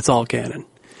 but it's all canon.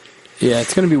 Yeah,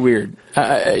 it's going to be weird.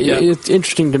 It's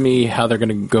interesting to me how they're going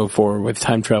to go forward with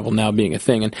time travel now being a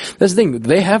thing. And that's the thing.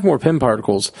 They have more PIM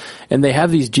particles, and they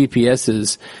have these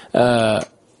GPSs.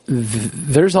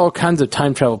 There's all kinds of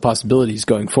time travel possibilities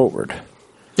going forward.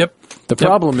 Yep. The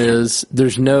problem is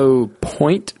there's no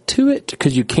point to it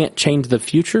because you can't change the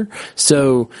future.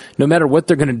 So no matter what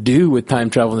they're going to do with time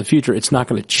travel in the future, it's not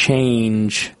going to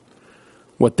change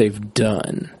what they've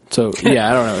done. So yeah,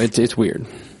 I don't know. It's weird.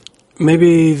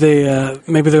 Maybe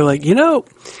they're like,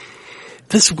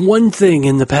 this one thing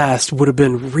in the past would have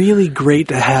been really great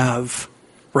to have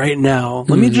right now.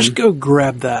 Let me just go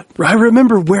grab that. I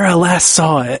remember where I last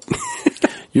saw it.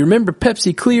 You remember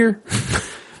Pepsi Clear?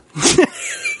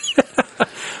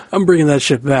 I'm bringing that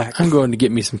shit back. I'm going to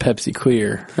get me some Pepsi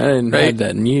Clear. I didn't have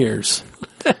that in years.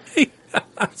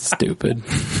 Stupid.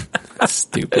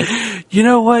 Stupid. You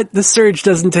know what? The Surge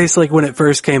doesn't taste like when it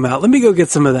first came out. Let me go get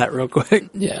some of that real quick.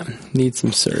 Yeah, need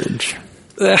some Surge.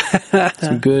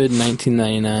 Some good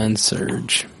 1999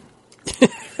 Surge.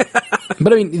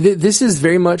 But I mean, this is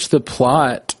very much the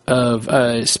plot of,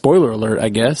 spoiler alert, I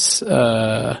guess.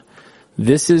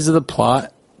 This is the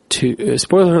plot to,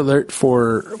 spoiler alert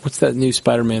for, what's that new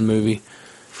Spider-Man movie?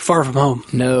 Far From Home.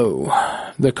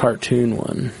 No, the cartoon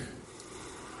one.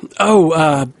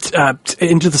 Oh,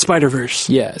 Into the Spider-Verse.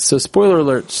 Yeah, so spoiler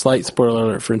alert, slight spoiler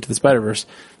alert for Into the Spider-Verse.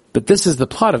 But this is the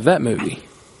plot of that movie.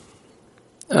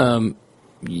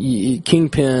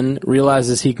 Kingpin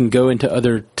realizes he can go into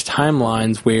other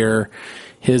timelines where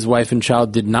his wife and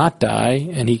child did not die,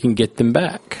 and he can get them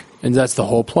back. And that's the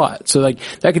whole plot. So like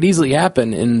that could easily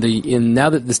happen in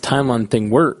now that this timeline thing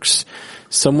works.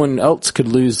 Someone else could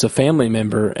lose a family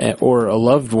member or a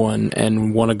loved one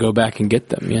and want to go back and get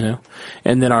them,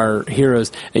 And then our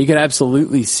heroes, and you can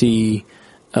absolutely see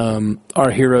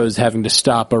our heroes having to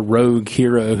stop a rogue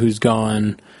hero who's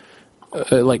gone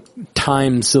like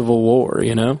time civil war,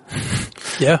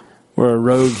 Yeah. Where a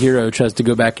rogue hero tries to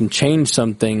go back and change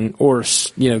something or,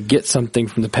 get something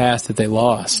from the past that they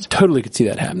lost. Totally could see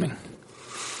that happening.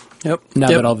 Yep. Now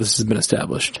that all this has been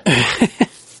established.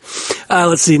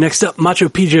 Let's see. Next up, Macho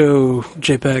Pijo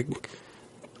JPEG.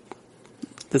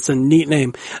 That's a neat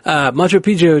name. Macho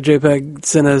Pijo JPEG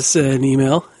sent us an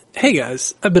email. Hey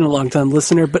guys, I've been a long time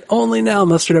listener, but only now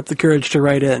mustered up the courage to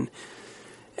write in.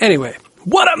 Anyway,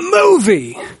 what a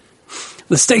movie!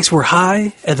 The stakes were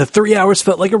high, and the 3 hours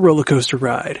felt like a roller coaster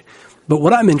ride. But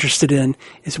what I'm interested in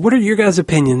is what are your guys'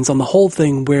 opinions on the whole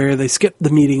thing where they skipped the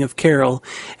meeting of Carol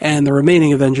and the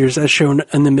remaining Avengers as shown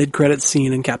in the mid-credits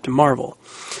scene in Captain Marvel.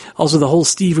 Also the whole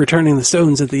Steve returning the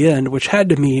stones at the end, which had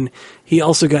to mean he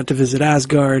also got to visit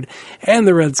Asgard and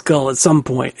the Red Skull at some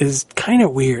point, is kind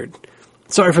of weird.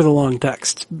 Sorry for the long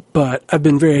text, but I've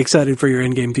been very excited for your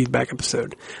Endgame Feedback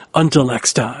episode. Until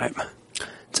next time.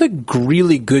 It's a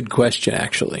really good question,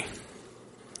 actually.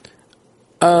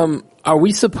 Are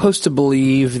we supposed to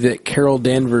believe that Carol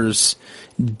Danvers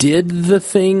did the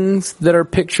things that are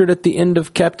pictured at the end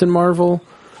of Captain Marvel?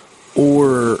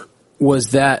 Or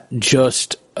was that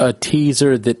just a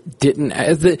teaser that didn't...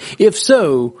 If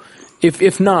so,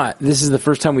 if not, this is the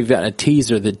first time we've gotten a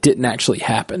teaser that didn't actually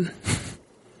happen.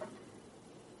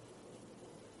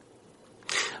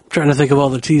 I'm trying to think of all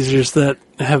the teasers that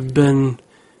have been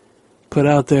put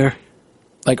out there.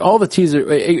 Like all the teaser,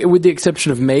 with the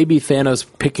exception of maybe Thanos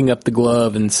picking up the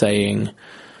glove and saying,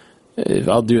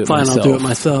 I'll do it myself. Fine, I'll do it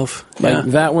myself. Like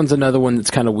that one's another one that's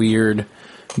kind of weird.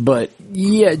 But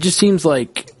yeah, it just seems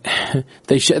like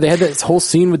they had this whole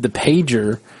scene with the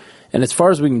pager, and as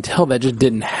far as we can tell, that just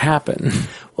didn't happen.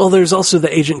 Well, there's also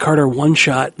the Agent Carter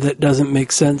one-shot that doesn't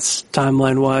make sense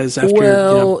timeline-wise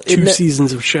after two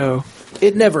seasons of show.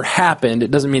 It never happened.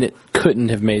 It doesn't mean it couldn't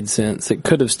have made sense. It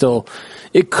could still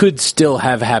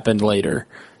have happened later,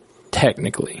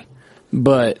 technically.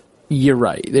 But you're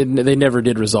right. They never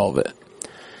did resolve it.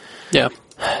 Yeah.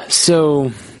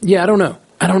 So, yeah, I don't know.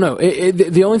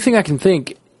 The only thing I can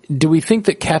think, do we think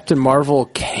that Captain Marvel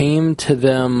came to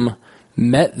them,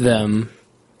 met them,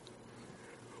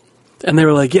 and they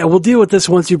were like, yeah, we'll deal with this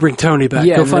once you bring Tony back.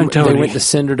 Yeah, go find Tony. They went to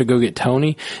Cinder to go get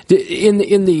Tony. In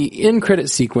the end credit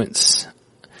sequence,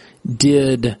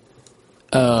 did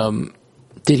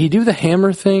he do the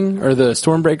hammer thing or the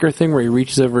Stormbreaker thing where he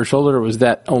reaches over his shoulder, or was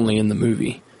that only in the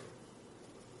movie?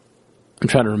 I'm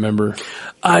trying to remember.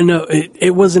 No,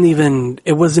 it wasn't even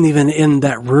in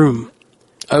that room.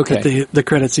 Okay. That the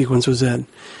credit sequence was in.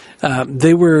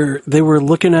 They were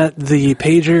looking at the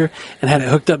pager and had it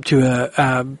hooked up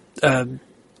to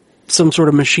some sort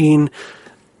of machine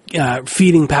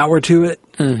feeding power to it.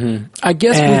 Mm-hmm. I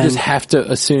guess we just have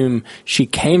to assume she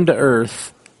came to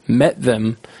Earth, met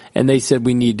them, and they said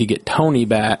we need to get Tony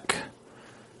back.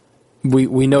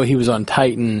 We know he was on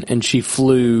Titan, and she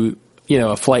flew,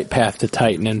 a flight path to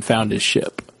Titan and found his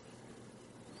ship.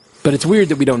 But it's weird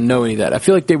that we don't know any of that. I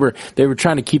feel like they were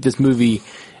trying to keep this movie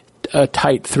a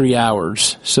tight 3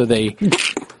 hours, so they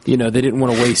didn't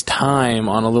want to waste time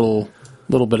on a little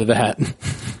little bit of that.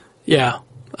 Yeah,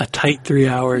 a tight 3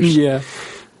 hours. Yeah.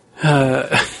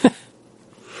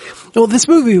 Well, this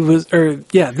movie sorry.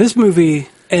 This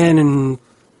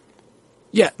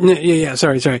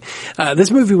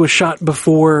movie was shot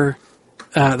before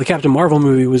the Captain Marvel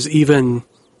movie was even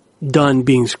done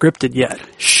being scripted yet.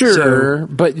 Sure,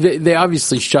 but they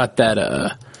obviously shot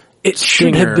that, it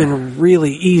should have been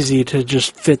really easy to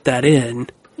just fit that in.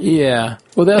 Yeah.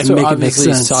 Well, they also make it make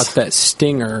obviously sense. shot that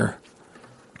stinger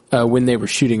when they were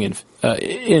shooting in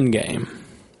Endgame.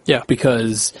 Yeah.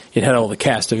 Because it had all the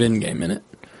cast of Endgame in it.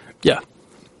 Yeah.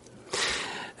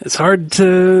 It's hard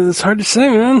to say,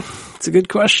 man. It's a good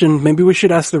question. Maybe we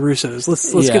should ask the Russos.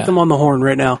 Let's get them on the horn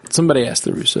right now. Somebody asked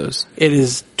the Russos. It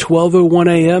is 12:01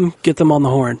 a.m. Get them on the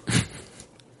horn.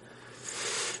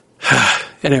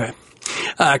 Anyway,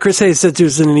 Chris Hayes said to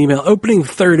us in an email, opening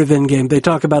third of Endgame, they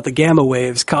talk about the gamma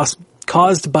waves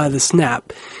caused by the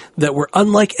snap that were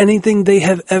unlike anything they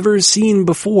have ever seen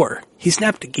before. He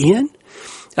snapped again?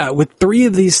 With 3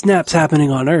 of these snaps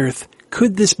happening on Earth,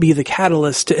 could this be the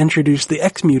catalyst to introduce the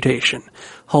X mutation?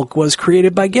 Hulk was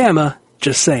created by Gamma,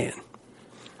 just saying.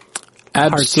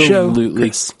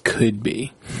 Absolutely could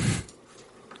be.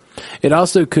 It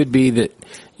also could be that,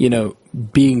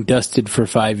 being dusted for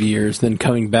 5 years, then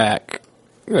coming back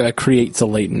creates a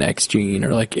latent X gene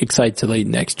or excites a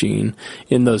latent X gene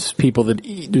in those people that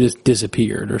just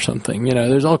disappeared or something.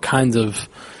 There's all kinds of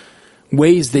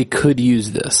ways they could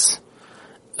use this.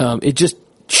 It just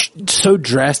so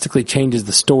drastically changes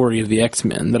the story of the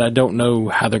X-Men that I don't know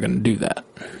how they're going to do that.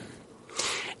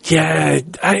 Yeah,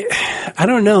 I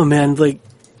don't know, man.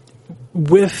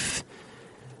 With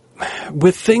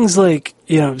things like,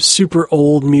 super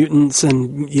old mutants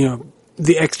and,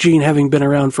 the X gene having been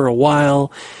around for a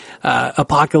while,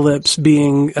 Apocalypse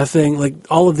being a thing,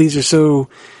 all of these are so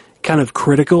kind of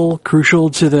crucial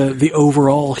to the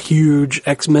overall huge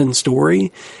X-Men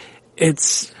story.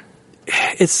 It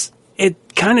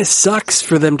kind of sucks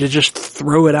for them to just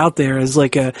throw it out there as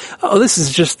this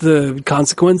is just the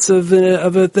consequence of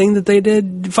a thing that they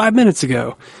did 5 minutes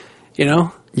ago,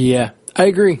 Yeah, I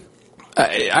agree.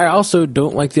 I also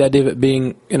don't like the idea of it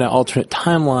being in an alternate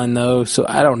timeline, though. So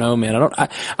I don't know, man.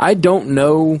 I don't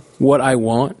know what I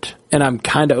want, and I'm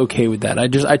kind of okay with that.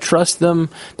 I trust them.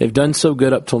 They've done so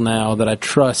good up till now that I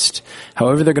trust.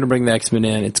 However they're going to bring the X-Men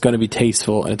in, it's going to be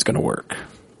tasteful and it's going to work.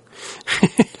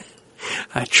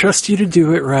 I trust you to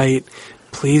do it right.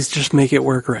 Please just make it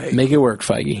work right. Make it work,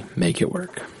 Feige. Make it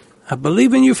work. I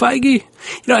believe in you, Feige.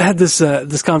 I had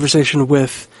this conversation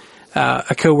with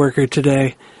a coworker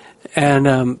today,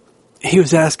 and he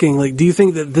was asking, do you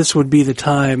think that this would be the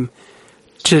time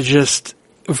to just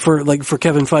for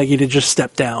Kevin Feige to just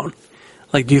step down?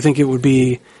 Do you think it would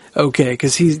be okay?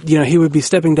 Because he would be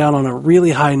stepping down on a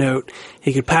really high note.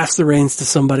 He could pass the reins to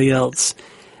somebody else.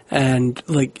 And,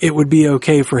 it would be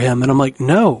okay for him. And I'm like,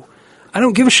 no, I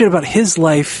don't give a shit about his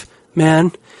life,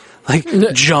 man.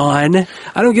 John,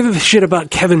 I don't give a shit about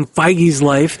Kevin Feige's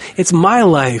life. It's my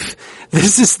life.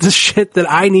 This is the shit that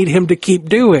I need him to keep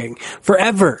doing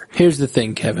forever. Here's the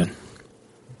thing, Kevin.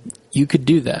 You could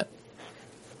do that.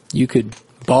 You could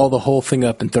ball the whole thing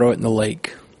up and throw it in the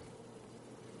lake.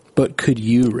 But could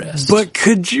you rest? But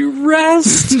could you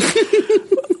rest?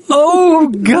 Oh,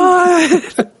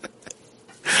 God.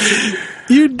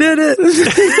 You did it.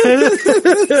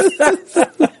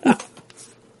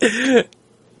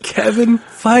 Kevin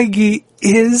Feige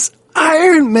is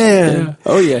Iron Man. Yeah.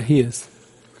 Oh, yeah, he is.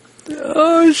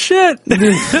 Oh, shit.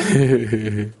 That's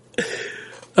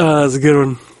a good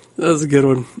one.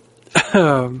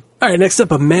 All right, next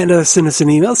up, Amanda sent us an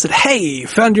email, said, hey,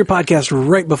 found your podcast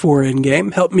right before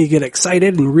Endgame. Helped me get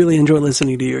excited and really enjoy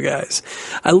listening to you guys.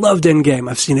 I loved Endgame.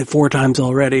 I've seen it 4 times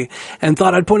already and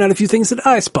thought I'd point out a few things that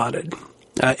I spotted.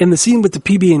 In the scene with the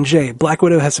PB&J, Black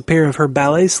Widow has a pair of her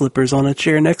ballet slippers on a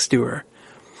chair next to her.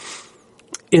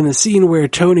 In the scene where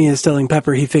Tony is telling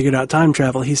Pepper he figured out time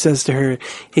travel, he says to her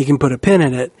he can put a pin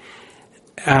in it.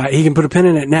 He can put a pin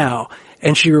in it now.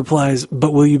 And she replies,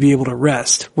 but will you be able to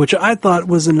rest? Which I thought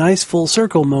was a nice full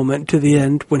circle moment to the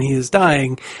end when he is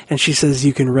dying. And she says,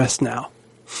 you can rest now.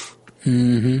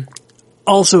 Mm-hmm.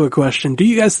 Also a question, do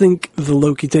you guys think the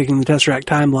Loki taking the Tesseract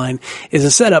timeline is a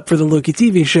setup for the Loki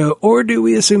TV show, or do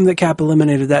we assume that Cap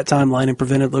eliminated that timeline and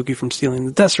prevented Loki from stealing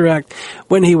the Tesseract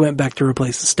when he went back to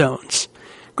replace the stones?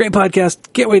 Great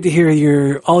podcast. Can't wait to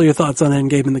hear all your thoughts on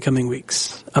Endgame in the coming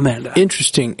weeks. Amanda.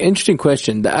 Interesting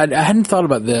question. I hadn't thought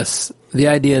about this. The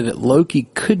idea that Loki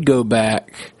could go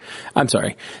back,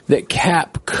 that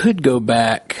Cap could go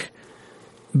back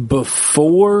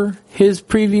before his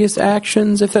previous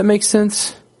actions, if that makes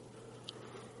sense.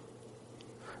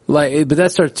 But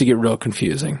that starts to get real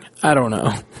confusing. I don't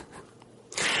know.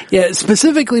 Yeah,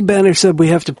 specifically Banner said we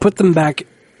have to put them back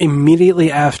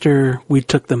immediately after we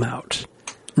took them out.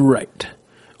 Right.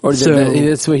 Or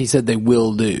that's what he said they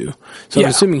will do. So I'm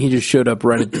assuming he just showed up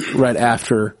right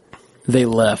after they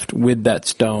left with that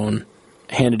stone,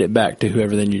 handed it back to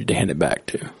whoever they needed to hand it back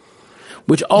to.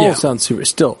 Which all sounds super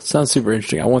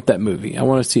interesting. I want that movie. I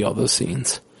want to see all those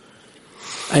scenes.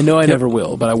 I know I never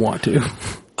will, but I want to.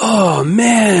 Oh,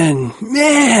 man,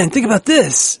 think about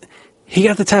this. He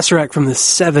got the Tesseract from the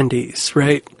 70s,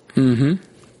 right? Mm-hmm.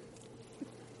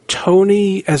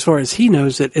 Tony, as far as he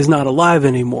knows it, is not alive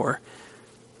anymore.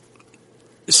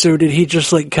 So did he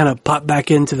just kind of pop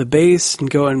back into the base and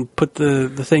go and put the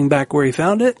thing back where he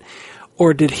found it?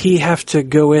 Or did he have to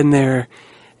go in there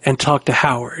and talk to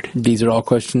Howard? These are all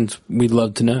questions we'd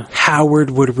love to know.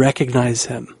 Howard would recognize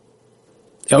him.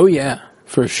 Oh, yeah,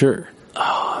 for sure.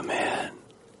 Oh, man.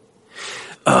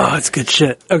 Oh, it's good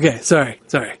shit. Okay, sorry.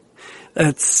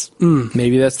 That's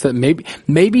maybe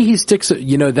maybe he sticks.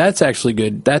 That's actually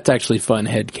good. That's actually fun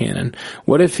headcanon.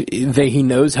 What if he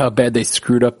knows how bad they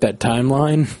screwed up that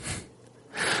timeline,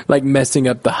 like messing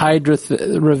up the Hydra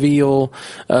reveal,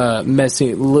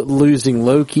 losing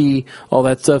Loki, all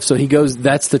that stuff. So he goes.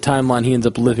 That's the timeline he ends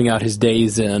up living out his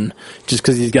days in, just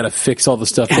because he's got to fix all the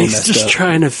stuff they messed up. He's just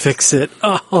trying to fix it.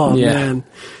 Oh man.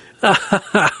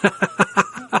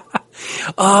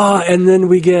 Oh, and then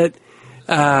we get.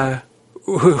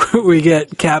 We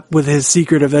get Cap with his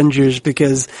Secret Avengers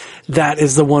because that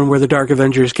is the one where the Dark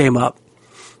Avengers came up.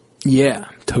 Yeah,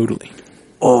 totally.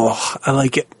 Oh, I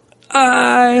like it.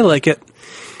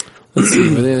 Let's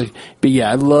see. But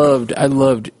yeah, I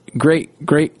loved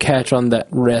great catch on that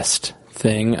rest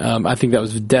thing. I think that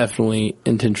was definitely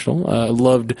intentional.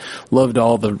 Loved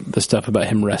all the stuff about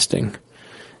him resting.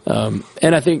 And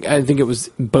I think it was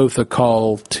both a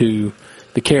call to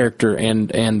the character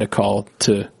and a call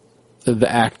to the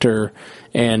actor,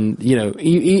 and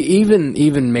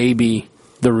even maybe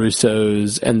the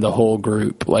Russos and the whole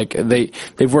group. Like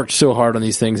they've worked so hard on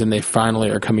these things, and they finally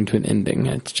are coming to an ending.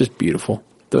 It's just beautiful.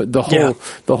 The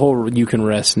whole "You Can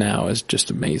Rest Now" is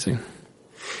just amazing.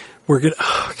 Oh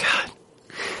God,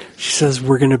 she says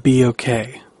we're gonna be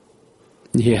okay.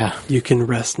 Yeah, you can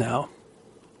rest now.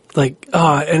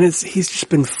 And he's just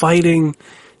been fighting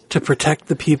to protect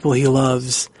the people he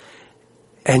loves.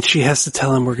 And she has to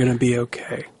tell him we're going to be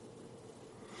okay.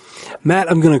 Matt,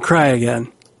 I'm going to cry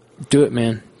again. Do it,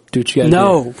 man. Do what you got to do.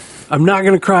 No, I'm not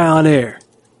going to cry on air.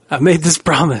 I made this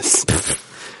promise.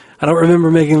 I don't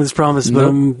remember making this promise, but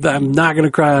I'm not going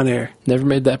to cry on air. Never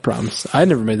made that promise. I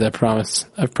never made that promise.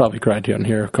 I've probably cried on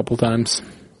here a couple times.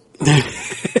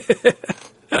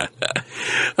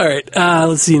 All right,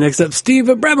 let's see. Next up, Steve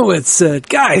Abramowitz said,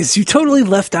 "Guys, you totally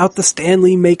left out the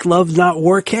Stanley Make Love Not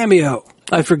War cameo.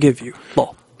 I forgive you."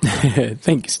 Lol.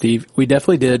 Thank you, Steve. We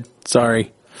definitely did.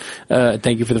 Sorry.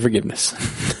 Thank you for the forgiveness.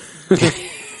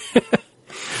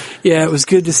 Yeah, it was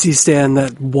good to see Stan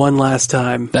that one last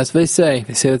time. That's what they say.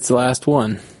 They say it's the last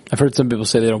one. I've heard some people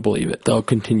say they don't believe it. They'll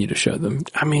continue to show them.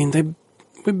 I mean,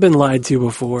 we've been lied to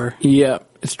before. Yeah,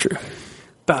 it's true.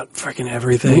 About freaking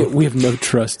everything. We have no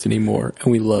trust anymore,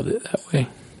 and we love it that way.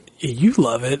 You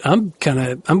love it. I'm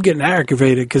getting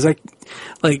aggravated because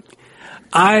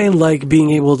I like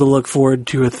being able to look forward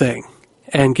to a thing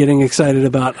and getting excited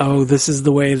about, this is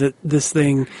the way that this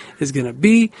thing is going to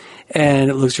be, and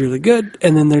it looks really good.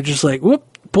 And then they're just like, whoop,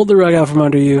 pulled the rug out from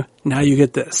under you. Now you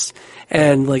get this.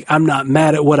 And I'm not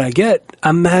mad at what I get.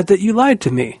 I'm mad that you lied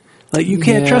to me. You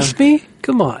can't trust me?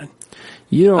 Come on.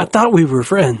 I thought we were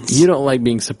friends. You don't like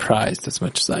being surprised as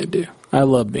much as I do. I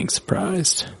love being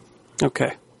surprised.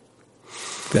 Okay.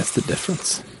 That's the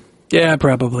difference. Yeah,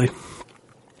 probably.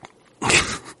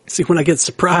 See, when I get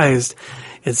surprised,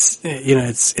 it's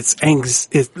anxious,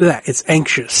 it's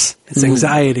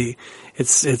anxiety,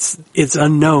 it's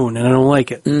unknown, and I don't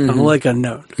like it. Mm-hmm. I don't like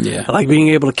unknown. Yeah. I like being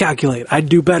able to calculate. I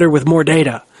do better with more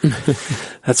data.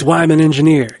 That's why I'm an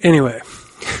engineer. Anyway,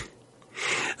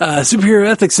 Superhero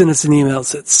Ethics sent us an email that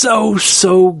said,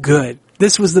 so good.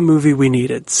 This was the movie we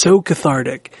needed. So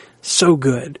cathartic, so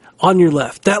good. On your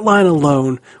left, that line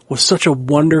alone was such a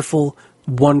wonderful,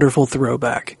 wonderful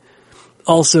throwback.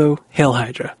 Also, Hail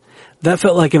Hydra. That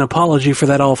felt like an apology for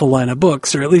that awful line of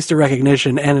books, or at least a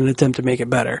recognition and an attempt to make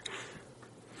it better.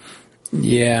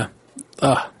 Yeah.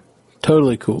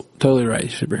 Totally cool. Totally right,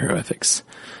 Superhero Ethics.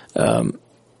 The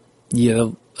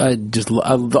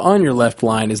On Your Left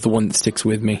line is the one that sticks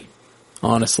with me,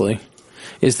 honestly.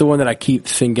 is the one that I keep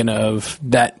thinking of.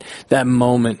 That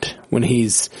moment when he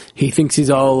thinks he's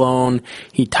all alone.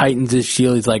 He tightens his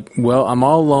shield. He's like, "Well, I'm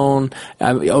all alone.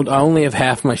 I only have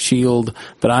half my shield,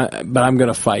 but I'm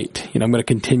gonna fight. I'm gonna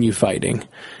continue fighting."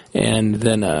 And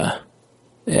then,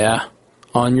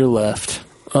 on your left.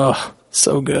 Oh,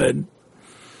 so good.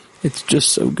 It's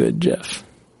just so good, Jeff.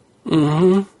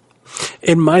 Mm-hmm.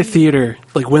 In my theater,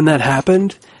 like when that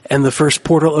happened and the first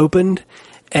portal opened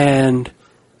and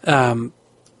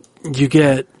you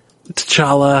get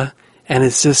T'Challa and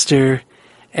his sister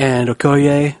and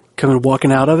Okoye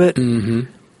walking out of it,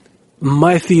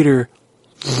 my theater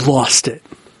lost it.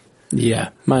 Yeah,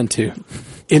 mine too.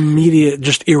 Immediate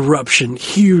just eruption,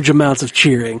 huge amounts of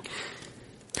cheering.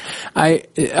 I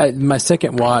my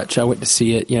second watch, I went to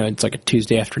see it, it's like a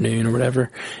Tuesday afternoon or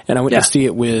whatever, and I went to see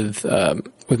it with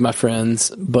my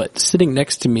friends, but sitting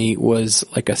next to me was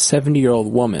like a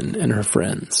 70-year-old woman and her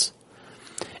friends.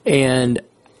 And,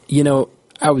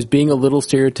 I was being a little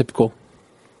stereotypical,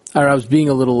 or I was being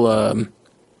a little,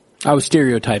 I was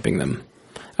stereotyping them.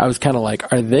 I was kind of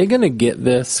like, are they going to get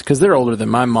this? Because they're older than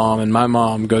my mom, and my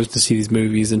mom goes to see these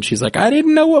movies, and she's like, I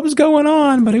didn't know what was going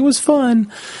on, but it was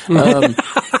fun.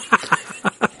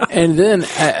 And then,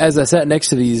 as I sat next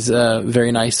to these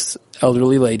very nice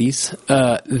elderly ladies,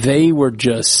 they were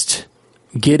just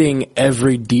getting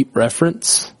every deep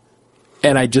reference,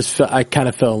 and I kind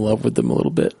of fell in love with them a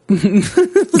little bit.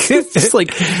 Just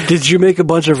like, did you make a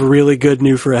bunch of really good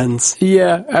new friends?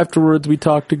 Yeah, afterwards we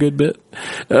talked a good bit.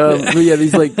 But yeah,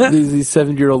 these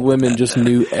 70-year-old women just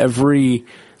knew every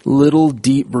little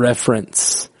deep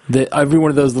reference. That every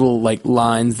one of those little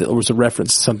lines that was a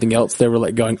reference to something else, they were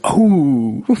like going,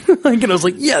 "Oh!" And I was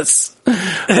like, "Yes,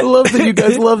 I love that you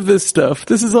guys love this stuff.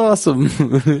 This is awesome."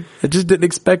 I just didn't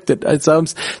expect it. So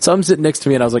I'm sitting next to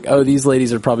me, and I was like, "Oh, these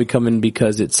ladies are probably coming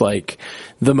because it's like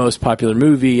the most popular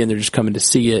movie, and they're just coming to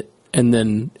see it." And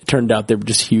then it turned out they were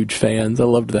just huge fans. I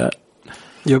loved that.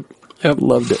 Yep.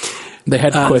 Loved it. They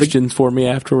had questions for me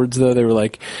afterwards, though. They were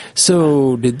like,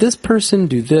 "So, did this person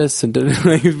do this?" And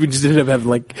we just ended up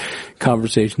having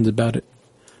conversations about it.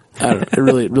 I don't know. I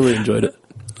really enjoyed it.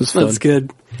 It was fun. That's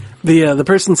good. The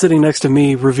person sitting next to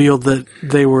me revealed that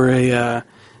they were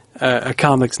a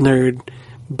comics nerd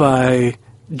by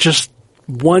just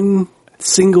one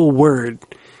single word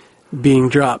being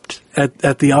dropped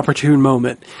at the opportune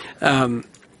moment.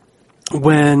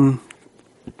 When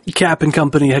Cap and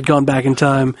company had gone back in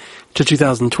time to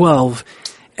 2012,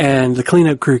 and the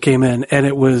cleanup crew came in, and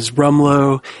it was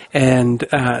Rumlow and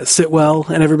Sitwell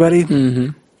and everybody. Mm-hmm.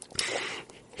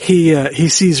 He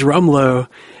sees Rumlow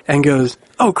and goes,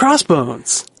 "Oh,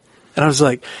 Crossbones," and I was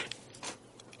like,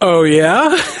 "Oh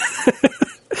yeah."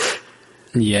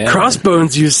 Yeah.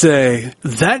 Crossbones, you say?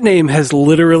 That name has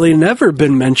literally never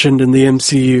been mentioned in the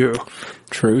MCU.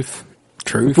 Truth.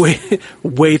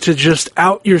 Way to just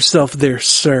out yourself there,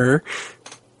 sir.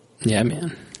 Yeah,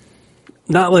 man.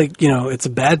 Not like, it's a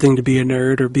bad thing to be a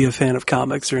nerd or be a fan of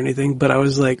comics or anything, but I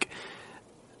was like,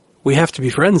 we have to be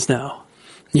friends now.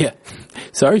 Yeah.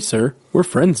 Sorry, sir. We're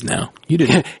friends now. You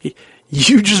didn't.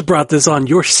 You just brought this on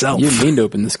yourself. You didn't mean to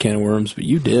open this can of worms, but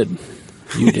you did.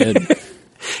 You did.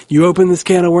 You opened this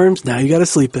can of worms, now you gotta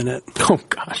sleep in it. Oh,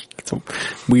 gosh. That's a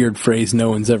weird phrase no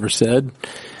one's ever said.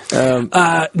 No,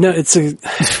 it's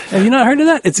have you not heard of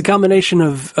that? It's a combination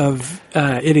of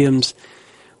idioms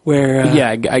where,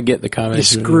 I get the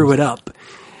combination. You screw it up.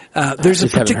 There's a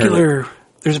particular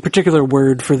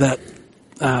word for that,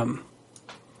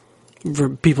 for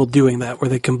people doing that, where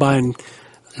they combine,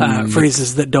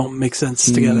 phrases that don't make sense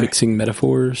together. Mixing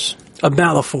metaphors. A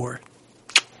malaphor.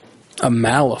 A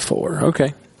malaphor.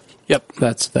 Okay. Yep.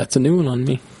 That's a new one on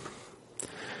me.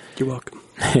 You're welcome.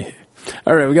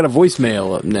 All right, we got a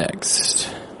voicemail up next.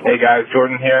 Hey guys,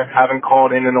 Jordan here. Haven't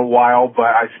called in a while, but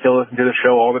I still listen to the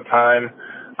show all the time.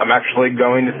 I'm actually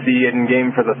going to see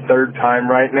Endgame for the third time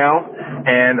right now,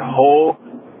 and holy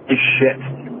shit,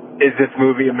 is this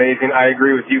movie amazing. I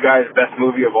agree with you guys, best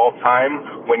movie of all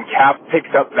time. When Cap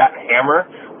picked up that hammer,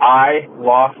 I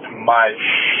lost my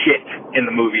shit in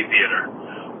the movie theater.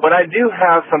 But I do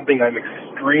have something I'm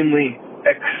extremely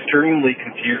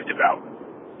confused about.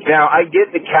 Now, I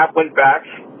get that Cap went back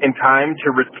in time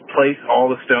to replace all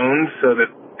the stones so that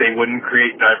they wouldn't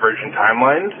create divergent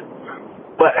timelines.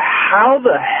 But how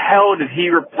the hell did he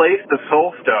replace the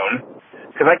Soul Stone?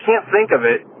 Because I can't think of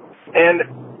it. And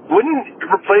wouldn't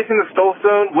replacing the Soul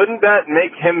Stone, wouldn't that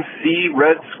make him see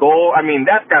Red Skull? I mean,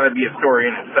 that's got to be a story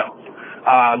in itself.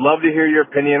 Love to hear your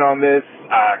opinion on this.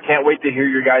 Can't wait to hear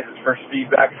your guys' first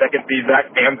feedback, second feedback,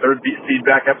 and third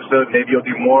feedback episode. Maybe you'll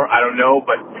do more. I don't know,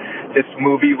 but this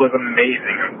movie was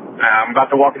amazing. I'm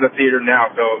about to walk in the theater now,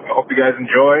 so I hope you guys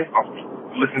enjoy. I'll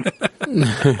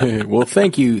listen. Well,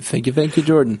 thank you,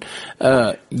 Jordan.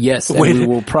 Yes, and we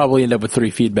will probably end up with 3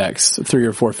 or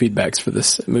 4 feedbacks for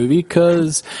this movie,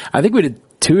 because I think we did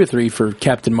 2 or 3 for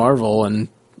Captain Marvel, and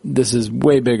this is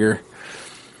way bigger.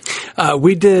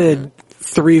 We did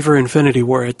 3 for Infinity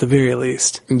War at the very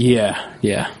least. Yeah.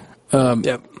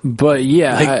 Yep. But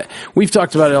yeah, we've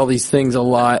talked about all these things a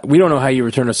lot. We don't know how you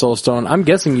return a Soul Stone. I'm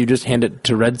guessing you just hand it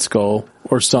to Red Skull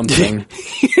or something.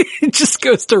 It just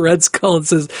goes to Red Skull and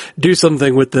says, "Do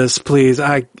something with this, please.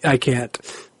 I can't."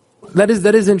 That is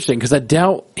interesting, because I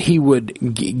doubt he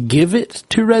would give it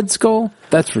to Red Skull.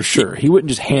 That's for sure. He wouldn't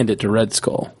just hand it to Red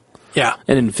Skull. Yeah,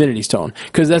 an Infinity Stone,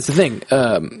 because that's the thing.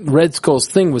 Red Skull's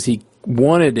thing was he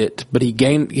wanted it, but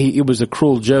it was a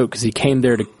cruel joke, because he came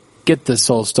there to get the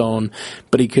Soul Stone,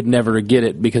 but he could never get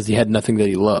it because he had nothing that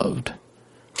he loved.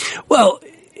 Well,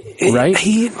 right?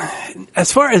 He,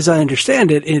 as far as I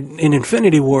understand it, in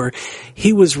Infinity War,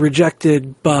 he was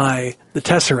rejected by the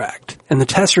Tesseract, and the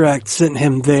Tesseract sent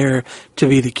him there to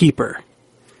be the keeper.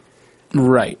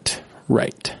 Right.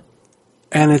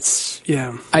 And it's,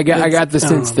 yeah. I got the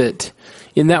sense that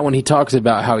in that one he talks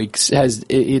about how it's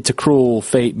a cruel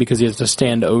fate because he has to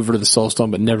stand over the Soul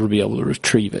Stone but never be able to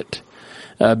retrieve it.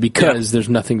 Because there's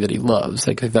nothing that he loves.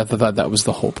 Like, I thought that was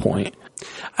the whole point.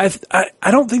 I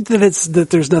don't think that it's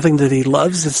that there's nothing that he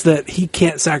loves. It's that he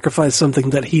can't sacrifice something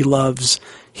that he loves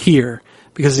here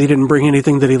because he didn't bring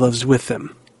anything that he loves with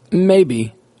him.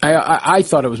 Maybe. I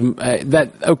thought it was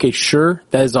that. Okay, sure,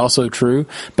 that is also true.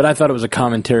 But I thought it was a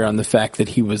commentary on the fact that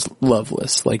he was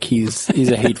loveless. Like, he's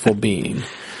a hateful being.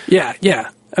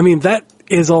 Yeah. I mean, that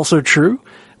is also true.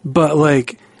 But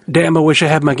like, damn, I wish I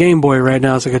had my Game Boy right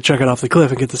now so I could chuck it off the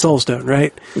cliff and get the Soul Stone,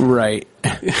 right? Right.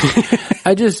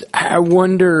 I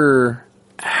wonder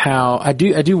how, I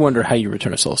do wonder how you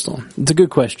return a Soul Stone. It's a good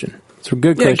question. It's a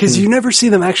good question. Yeah, because you never see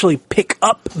them actually pick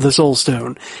up the Soul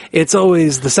Stone. It's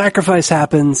always the sacrifice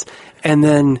happens, and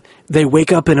then they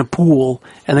wake up in a pool,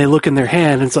 and they look in their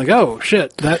hand, and it's like, oh,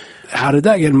 shit, how did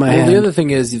that get in my hand? The other thing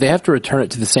is, they have to return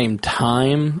it to the same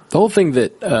time. The whole thing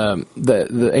that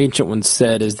the Ancient One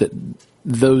said is that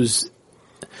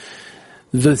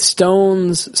the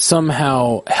stones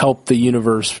somehow help the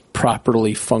universe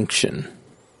properly function.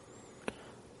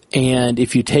 And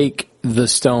if you take the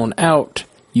stone out,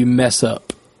 you mess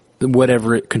up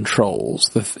whatever it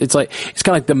controls. It's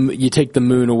kind of like you take the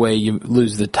moon away, you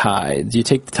lose the tides. You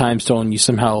take the time stone, you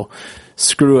somehow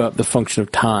screw up the function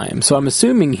of time. So I'm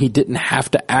assuming he didn't have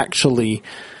to actually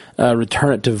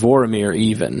return it to Vormir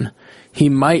even. He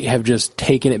might have just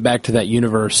taken it back to that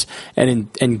universe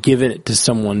and given it to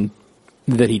someone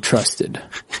that he trusted.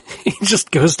 He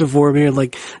just goes to Vormir and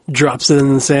like drops it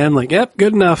in the sand, like, yep,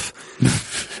 good enough.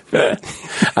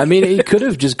 I mean, he could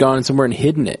have just gone somewhere and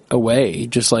hidden it away,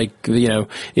 just like,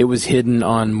 it was hidden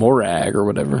on Morag or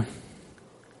whatever.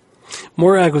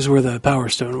 Morag was where the Power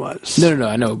Stone was. No,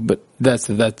 I know, but that's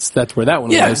where that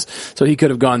one was. So he could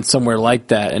have gone somewhere like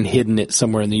that and hidden it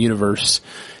somewhere in the universe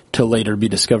to later be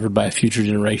discovered by a future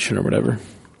generation or whatever.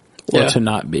 Or to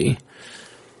not be.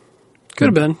 Could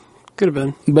have been.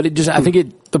 But I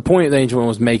think the point the Ancient One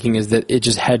was making is that it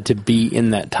just had to be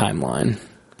in that timeline.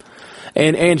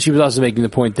 And she was also making the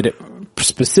point that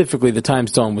specifically the Time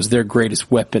Stone was their greatest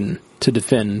weapon to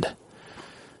defend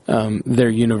their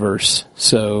universe.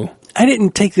 So I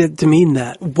didn't take that to mean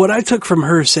that. What I took from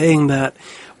her saying that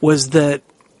was that,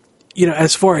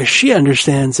 as far as she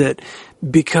understands it,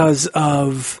 because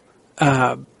of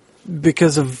Dormammu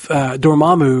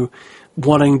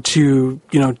wanting to,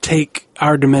 take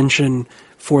our dimension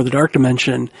for the Dark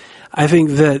Dimension, I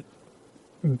think that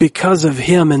because of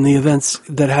him and the events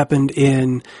that happened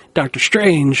in Doctor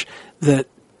Strange,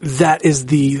 that's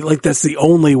the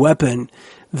only weapon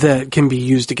that can be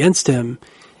used against him,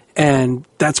 and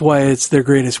that's why it's their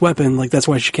greatest weapon. Like, that's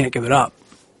why she can't give it up.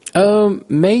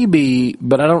 Maybe,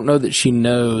 but I don't know that she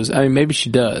knows. I mean, maybe she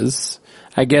does.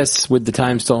 I guess with the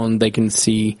Time Stone, they can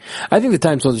see. I think the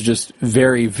Time Stone is just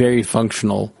very, very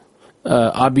functional.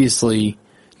 Obviously,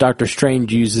 Doctor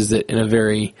Strange uses it in a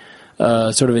very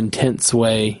sort of intense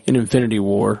way in Infinity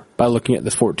War by looking at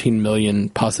the 14 million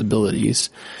possibilities.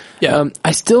 Yeah.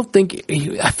 I still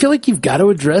I feel like you've got to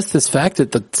address this fact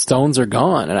that the stones are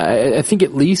gone. And I think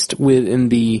at least within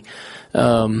the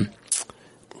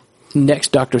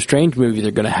next Doctor Strange movie,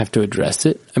 they're going to have to address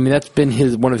it. I mean, that's been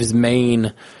one of his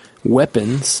main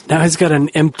weapons. Now he's got an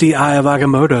empty Eye of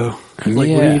Agamotto.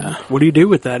 Like, what do you do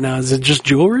with that now? Is it just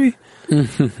jewelry? Yeah,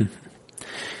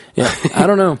 I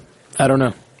don't know.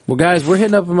 Well, guys, we're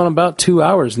hitting up on about 2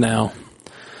 hours now.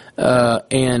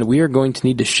 and we are going to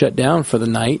need to shut down for the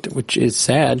night, which is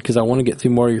sad because I want to get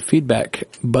through more of your feedback.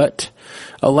 But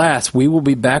alas, we will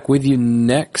be back with you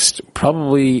next,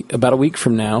 probably about a week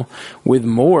from now, with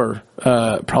more,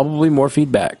 probably more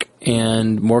feedback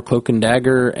and more Cloak and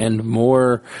Dagger and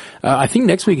more. I think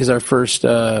next week is our first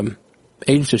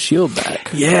Agents of S.H.I.E.L.D.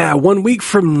 back. Yeah, 1 week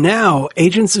from now,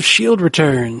 Agents of S.H.I.E.L.D.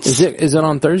 returns. Is it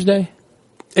on Thursday?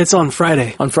 It's on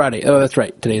Friday. On Friday. Oh, that's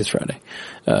right. Today is Friday.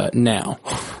 Now.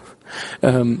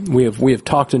 We have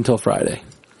talked until Friday.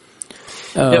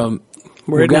 We're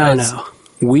at now.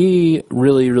 We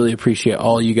really, really appreciate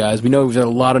all you guys. We know we've got a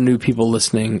lot of new people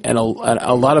listening and a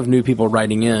lot of new people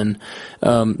writing in.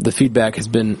 The feedback has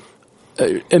been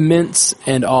immense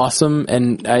and awesome,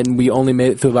 and we only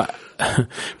made it through about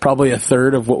probably a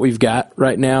third of what we've got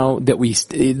right now of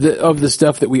the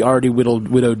stuff that we already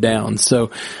widowed down.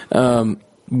 So,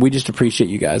 we just appreciate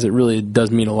you guys. It really does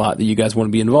mean a lot that you guys want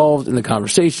to be involved in the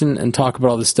conversation and talk about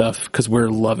all this stuff because we're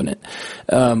loving it.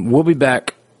 We'll be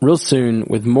back real soon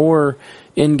with more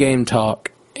in-game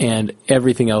talk and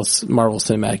everything else Marvel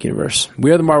Cinematic Universe.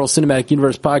 We are the Marvel Cinematic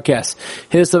Universe podcast.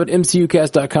 Hit us up at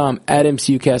mcucast.com, at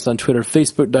mcucast on Twitter,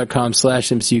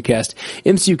 facebook.com/mcucast,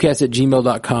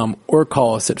 mcucast@gmail.com, or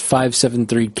call us at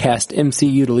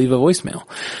 573-CAST-MCU to leave a voicemail.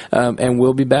 And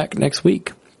we'll be back next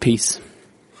week. Peace.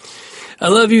 I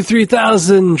love you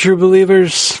 3,000, true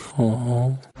believers.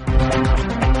 Aww.